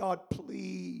sorry. God,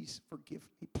 please forgive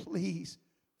me. Please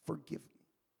forgive me.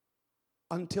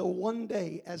 Until one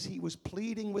day, as he was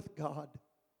pleading with God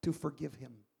to forgive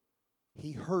him,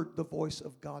 he heard the voice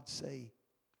of God say,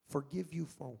 "Forgive you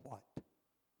for what?"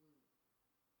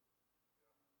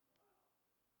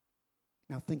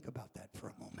 Now think about that for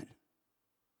a moment.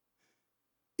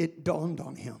 It dawned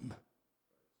on him.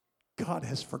 God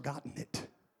has forgotten it.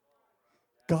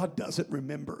 God doesn't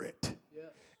remember it.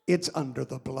 It's under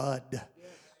the blood.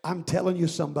 I'm telling you,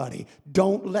 somebody,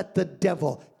 don't let the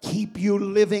devil keep you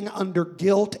living under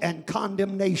guilt and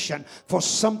condemnation for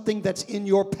something that's in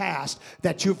your past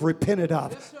that you've repented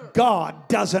of. Yes, God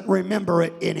doesn't remember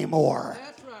it anymore.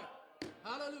 That's right.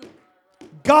 Hallelujah.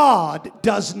 God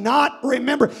does not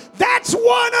remember. That's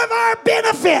one of our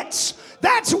benefits.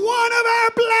 That's one of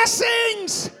our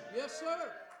blessings. Yes,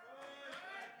 sir.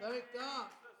 Thank God.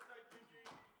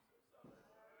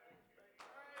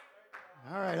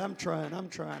 All right, I'm trying.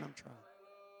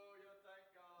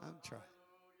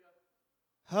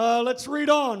 Let's read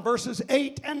on. Verses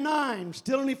 8 and 9.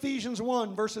 Still in Ephesians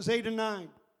 1, verses 8 and 9.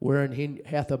 Wherein he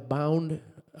hath abounded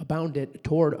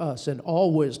toward us in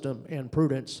all wisdom and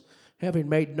prudence, having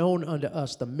made known unto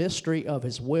us the mystery of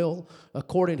his will,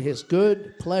 according to his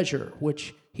good pleasure,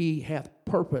 which he hath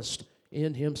purposed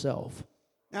in himself.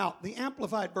 Now, the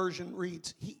Amplified Version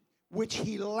reads, which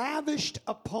he lavished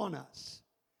upon us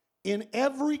in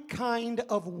every kind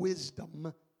of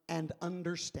wisdom and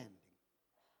understanding.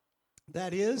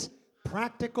 That is,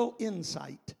 practical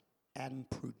insight and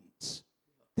prudence.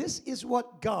 This is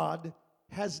what God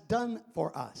has done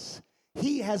for us.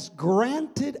 He has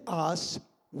granted us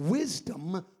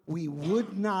wisdom we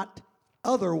would not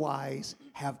otherwise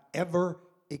have ever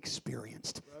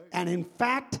experienced. And in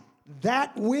fact,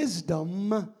 that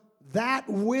wisdom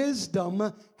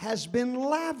has been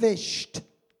lavished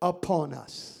upon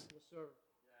us. Yes, sir.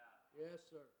 Yes,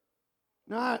 sir.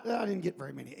 Now, I didn't get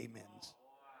very many amens.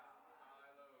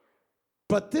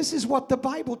 But this is what the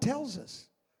Bible tells us.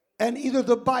 And either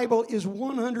the Bible is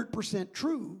 100%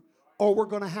 true, or we're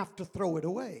going to have to throw it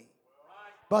away.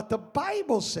 But the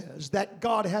Bible says that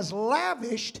God has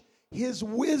lavished his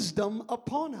wisdom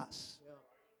upon us.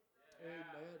 Yeah. Amen.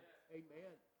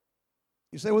 Amen.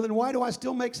 You say, well, then why do I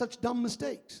still make such dumb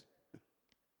mistakes?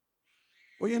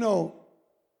 Well, you know,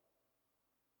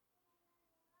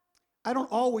 I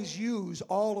don't always use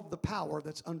all of the power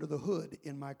that's under the hood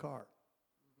in my car.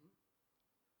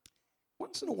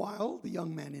 Once in a while, the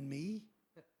young man in me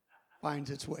finds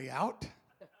its way out.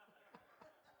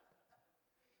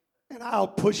 And I'll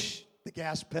push the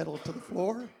gas pedal to the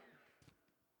floor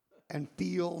and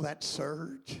feel that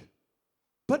surge.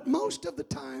 But most of the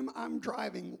time, I'm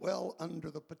driving well under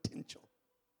the potential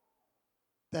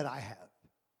that I have.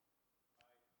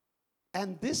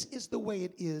 And this is the way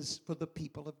it is for the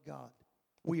people of God.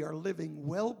 We are living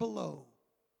well below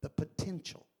the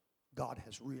potential God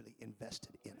has really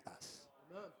invested in us.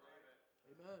 Amen.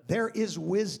 Amen. There is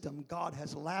wisdom God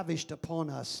has lavished upon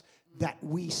us that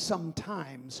we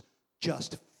sometimes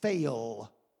just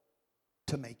fail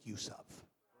to make use of.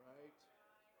 Right.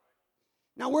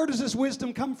 Now, where does this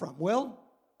wisdom come from? Well,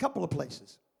 a couple of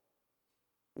places.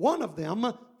 One of them,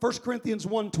 1 Corinthians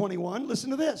 1:21,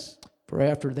 listen to this. For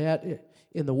after that,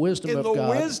 in the wisdom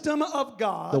of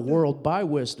God, the world by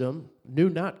wisdom knew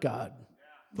not God.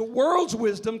 The world's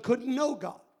wisdom couldn't know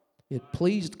God. It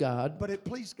pleased God, but it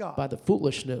pleased God by the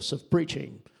foolishness of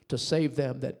preaching to save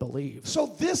them that believe. So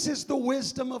this is the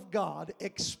wisdom of God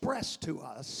expressed to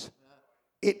us.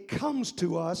 It comes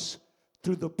to us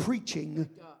through the preaching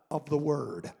of the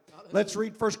word. Let's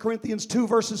read 1 Corinthians 2,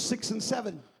 verses 6 and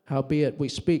 7. Howbeit we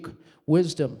speak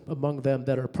wisdom among them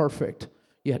that are perfect,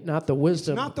 yet not the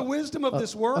wisdom, not the wisdom of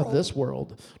this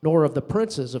world, nor of the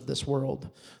princes of this world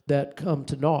that come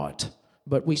to naught.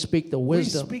 But we speak the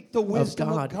wisdom,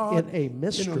 of God in a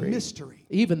mystery,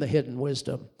 even the hidden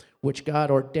wisdom, which God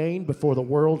ordained before the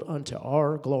world unto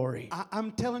our glory.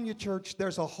 I'm telling you, church,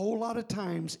 there's a whole lot of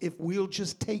times if we'll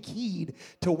just take heed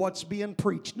to what's being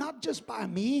preached, not just by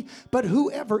me, but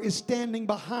whoever is standing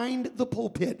behind the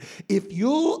pulpit. If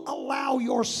you'll allow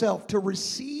yourself to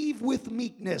receive with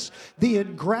meekness the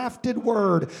engrafted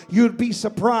word, you'd be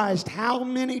surprised how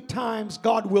many times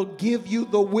God will give you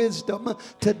the wisdom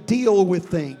to deal with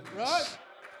things. Right.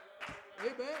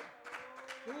 Amen.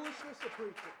 Foolishness of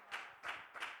preaching.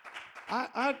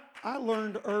 I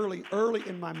learned early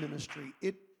in my ministry.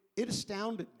 It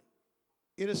astounded me.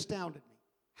 It astounded me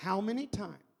how many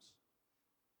times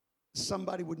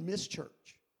somebody would miss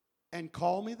church and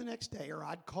call me the next day, or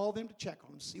I'd call them to check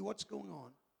on them, see what's going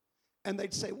on. And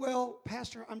they'd say, well,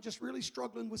 Pastor, I'm just really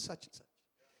struggling with such and such.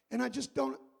 And I just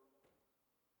don't.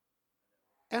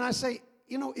 And I say,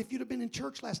 you know, if you'd have been in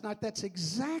church last night, that's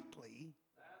exactly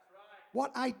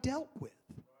what I dealt with.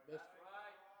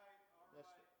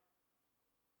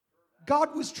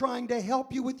 God was trying to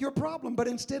help you with your problem, but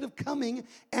instead of coming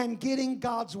and getting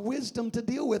God's wisdom to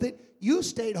deal with it, you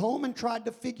stayed home and tried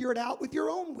to figure it out with your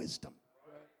own wisdom.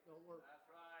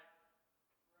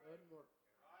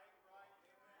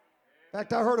 In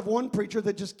fact, I heard of one preacher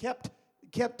that just kept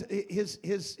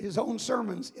his own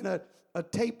sermons in a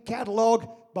tape catalog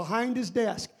behind his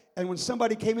desk. And when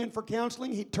somebody came in for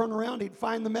counseling, he'd turn around, he'd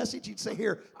find the message, he'd say,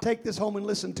 here, take this home and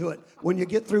listen to it. When you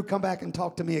get through, come back and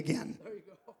talk to me again.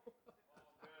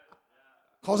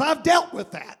 Because I've dealt with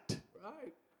that.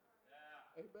 Right.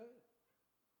 Amen.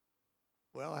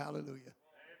 Well, hallelujah. Amen.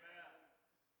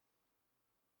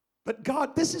 But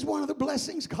God, this is one of the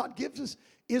blessings God gives us,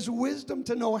 is wisdom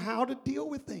to know how to deal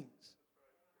with things.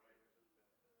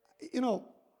 You know,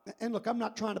 and look, I'm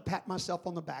not trying to pat myself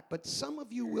on the back, but some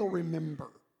of you will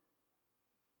remember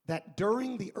that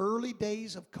during the early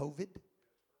days of COVID,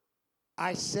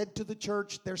 I said to the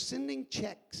church, they're sending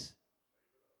checks.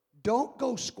 Don't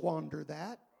go squander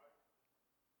that.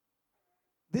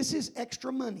 This is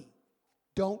extra money.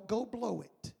 don't go blow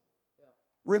it.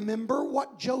 Remember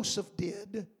what Joseph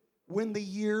did when the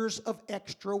years of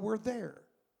extra were there.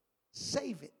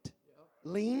 Save it.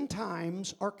 Lean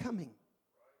times are coming.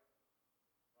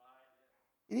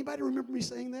 Anybody remember me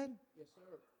saying that? Yes,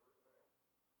 sir.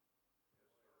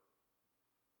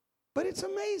 But it's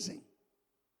amazing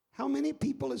how many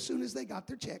people, as soon as they got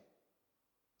their check,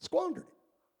 squandered it.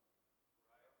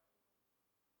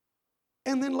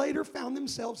 And then later found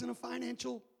themselves in a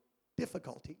financial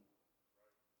difficulty.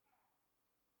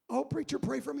 Oh, preacher,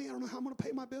 pray for me. I don't know how I'm going to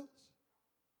pay my bills.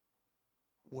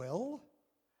 Well,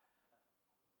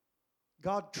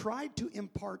 God tried to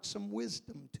impart some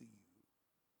wisdom to you.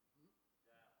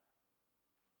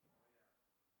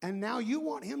 And now you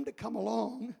want him to come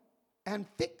along and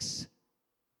fix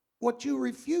what you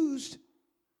refused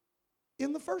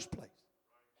in the first place.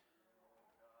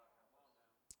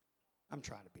 I'm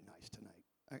trying to be nice tonight.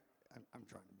 I'm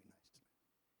trying to be nice tonight.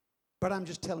 But I'm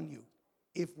just telling you,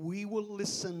 if we will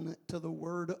listen to the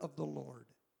word of the Lord,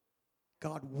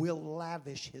 God will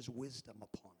lavish his wisdom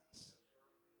upon us.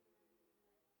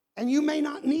 And you may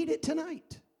not need it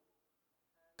tonight.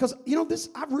 Because,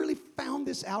 I've really found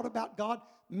this out about God.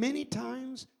 Many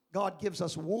times, God gives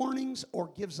us warnings or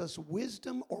gives us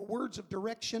wisdom or words of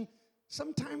direction,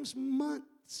 sometimes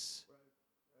months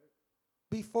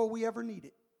before we ever need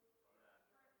it.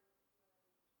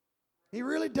 He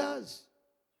really does.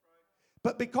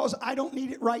 But because I don't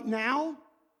need it right now,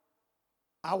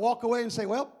 I walk away and say,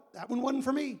 well, that one wasn't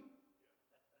for me.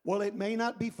 Well, it may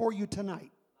not be for you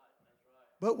tonight.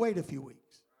 But wait a few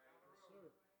weeks.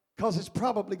 Because it's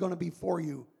probably going to be for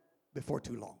you before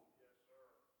too long.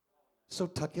 So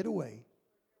tuck it away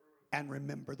and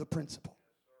remember the principle.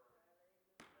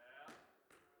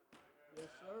 Yes,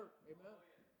 sir. Amen.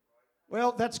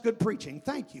 Well, that's good preaching.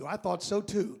 Thank you. I thought so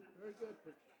too. Very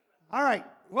good. All right.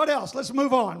 What else? Let's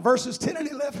move on. Verses 10 and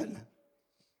 11.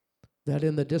 That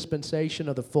in the dispensation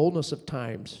of the fullness of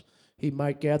times he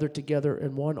might gather together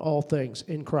in one all things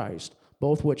in Christ,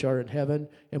 both which are in heaven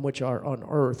and which are on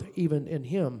earth, even in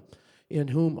him, in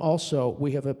whom also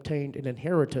we have obtained an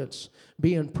inheritance,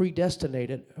 being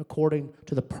predestinated according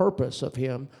to the purpose of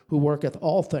him who worketh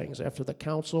all things after the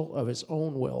counsel of his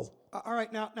own will. All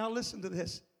right, now listen to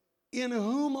this. In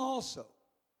whom also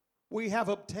we have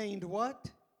obtained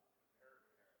what?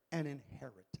 An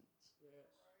inheritance.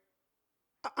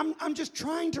 I'm just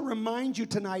trying to remind you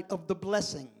tonight of the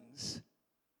blessings.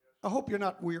 I hope you're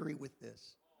not weary with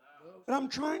this. But I'm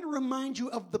trying to remind you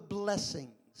of the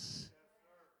blessings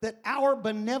that our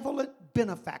benevolent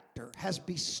benefactor has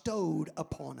bestowed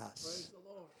upon us.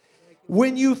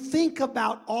 When you think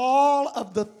about all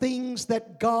of the things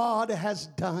that God has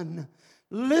done,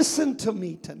 listen to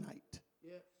me tonight.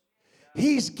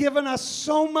 He's given us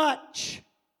so much,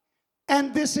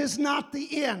 and this is not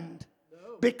the end,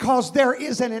 because there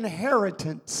is an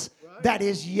inheritance that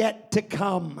is yet to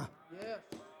come.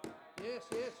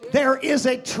 There is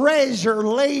a treasure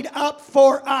laid up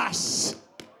for us.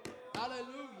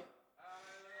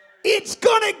 It's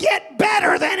going to get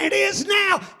better than it is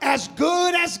now. As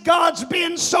good as God's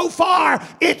been so far,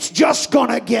 it's just going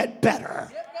to get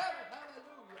better.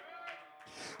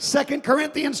 2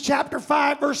 Corinthians chapter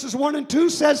 5 verses 1 and 2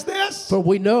 says this. For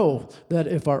we know that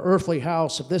if our earthly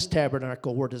house of this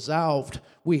tabernacle were dissolved,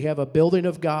 we have a building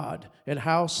of God, an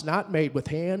house not made with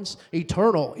hands,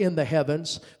 eternal in the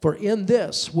heavens. For in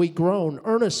this we groan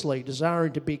earnestly,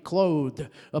 desiring to be clothed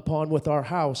upon with our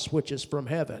house which is from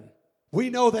heaven. We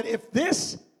know that if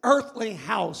this earthly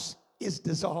house is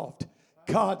dissolved,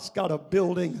 God's got a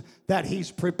building that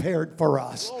he's prepared for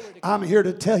us. I'm here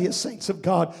to tell you, saints of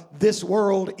God, this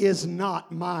world is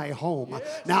not my home.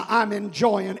 Now, I'm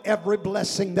enjoying every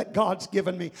blessing that God's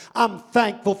given me. I'm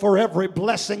thankful for every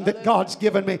blessing that God's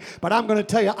given me. But I'm going to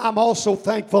tell you, I'm also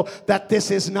thankful that this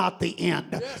is not the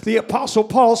end. The Apostle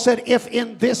Paul said, if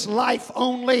in this life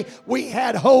only we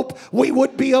had hope, we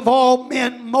would be of all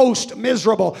men most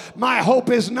miserable. My hope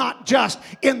is not just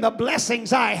in the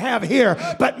blessings I have here,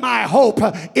 but my hope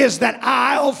is that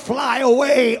I'll fly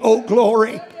away, oh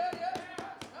glory.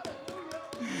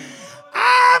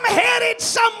 I'm headed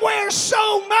somewhere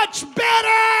so much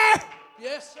better.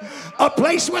 Yes, sir. A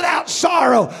place without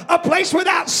sorrow, a place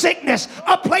without sickness,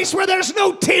 a place where there's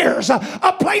no tears,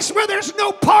 a place where there's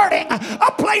no parting,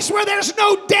 a place where there's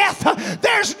no death,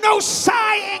 there's no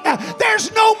sighing,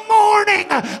 there's no mourning.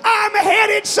 I'm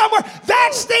headed somewhere.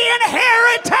 That's the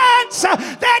inheritance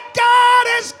that God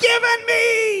has given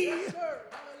me.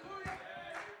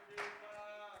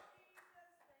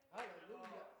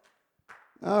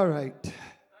 All right.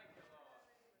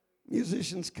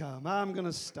 Musicians come. I'm going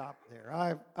to stop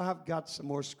there. I've got some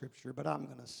more scripture, but I'm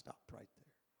going to stop right there.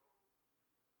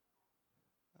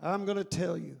 I'm going to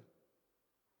tell you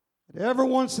that every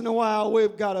once in a while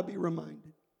we've got to be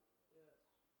reminded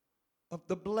of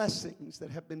the blessings that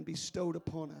have been bestowed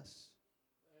upon us.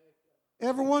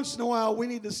 Every once in a while we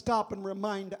need to stop and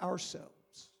remind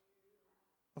ourselves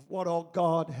of what all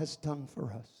God has done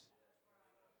for us.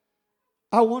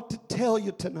 I want to tell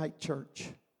you tonight, church,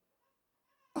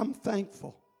 I'm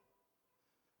thankful.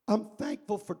 I'm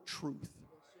thankful for truth.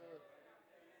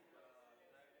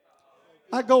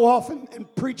 I go off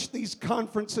and preach these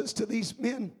conferences to these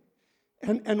men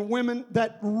and women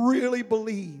that really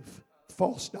believe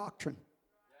false doctrine.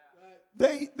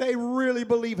 They really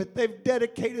believe it. They've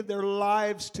dedicated their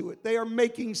lives to it. They are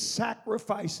making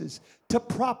sacrifices to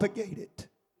propagate it.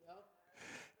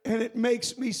 And it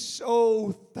makes me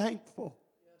so thankful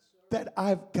that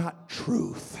I've got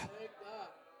truth.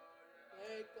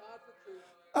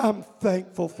 I'm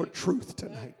thankful for truth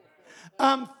tonight.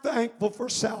 I'm thankful for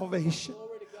salvation.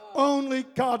 Only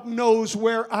God knows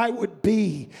where I would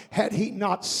be had He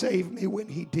not saved me when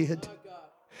He did.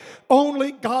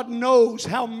 Only God knows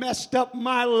how messed up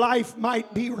my life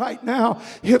might be right now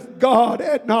if God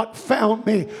had not found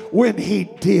me when He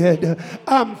did.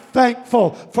 I'm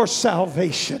thankful for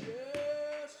salvation.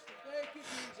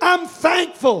 I'm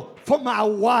thankful for my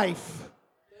wife.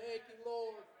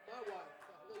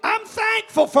 I'm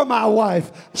thankful for my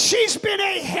wife. She's been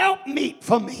a helpmeet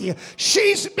for me.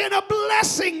 She's been a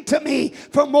blessing to me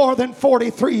for more than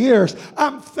 43 years.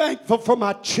 I'm thankful for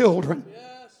my children.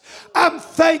 I'm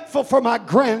thankful for my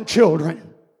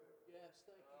grandchildren.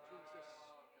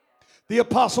 The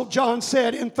Apostle John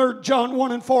said in 3 John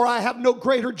 1 and 4, I have no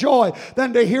greater joy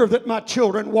than to hear that my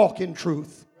children walk in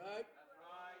truth.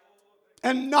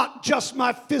 And not just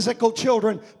my physical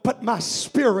children, but my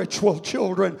spiritual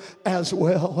children as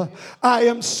well. I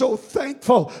am so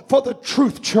thankful for the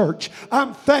Truth Church.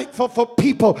 I'm thankful for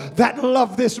people that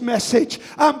love this message.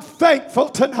 I'm thankful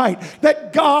tonight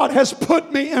that God has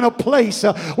put me in a place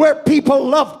where people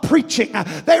love preaching.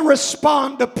 They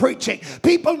respond to preaching.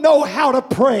 People know how to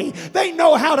pray. They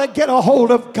know how to get a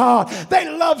hold of God. They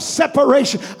love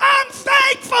separation. I'm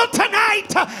thankful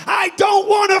tonight. I don't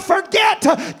want to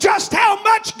forget just how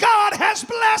much God has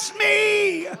blessed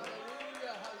me.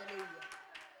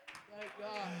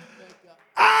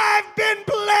 I've been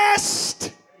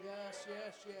blessed.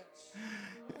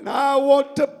 And I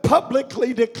want to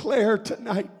publicly declare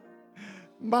tonight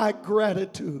my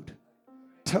gratitude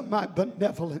to my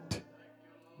benevolent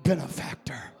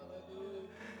benefactor.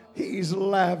 He's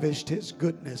lavished His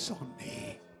goodness on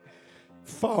me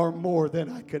far more than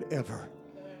I could ever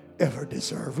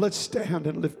deserve. Let's stand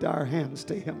and lift our hands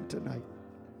to Him tonight.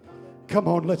 Come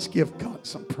on, let's give God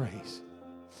some praise.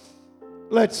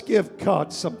 Let's give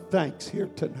God some thanks here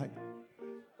tonight.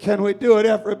 Can we do it,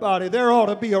 everybody? There ought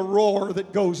to be a roar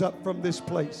that goes up from this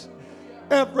place.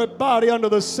 Everybody under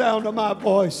the sound of my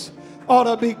voice ought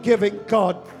to be giving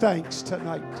God thanks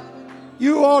tonight.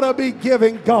 You ought to be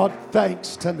giving God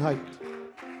thanks tonight.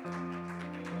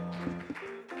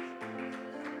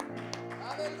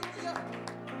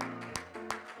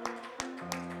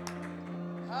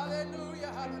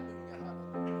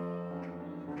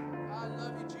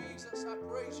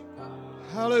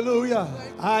 Hallelujah.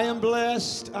 I am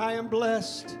blessed. I am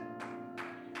blessed.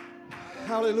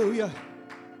 Hallelujah.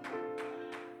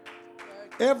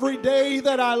 Every day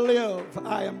that I live,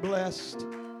 I am blessed.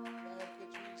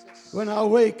 When I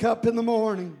wake up in the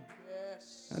morning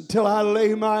until I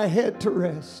lay my head to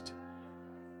rest,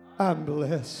 I'm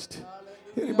blessed.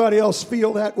 Anybody else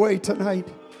feel that way tonight?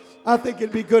 I think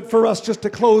it'd be good for us just to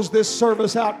close this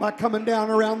service out by coming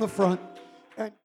down around the front.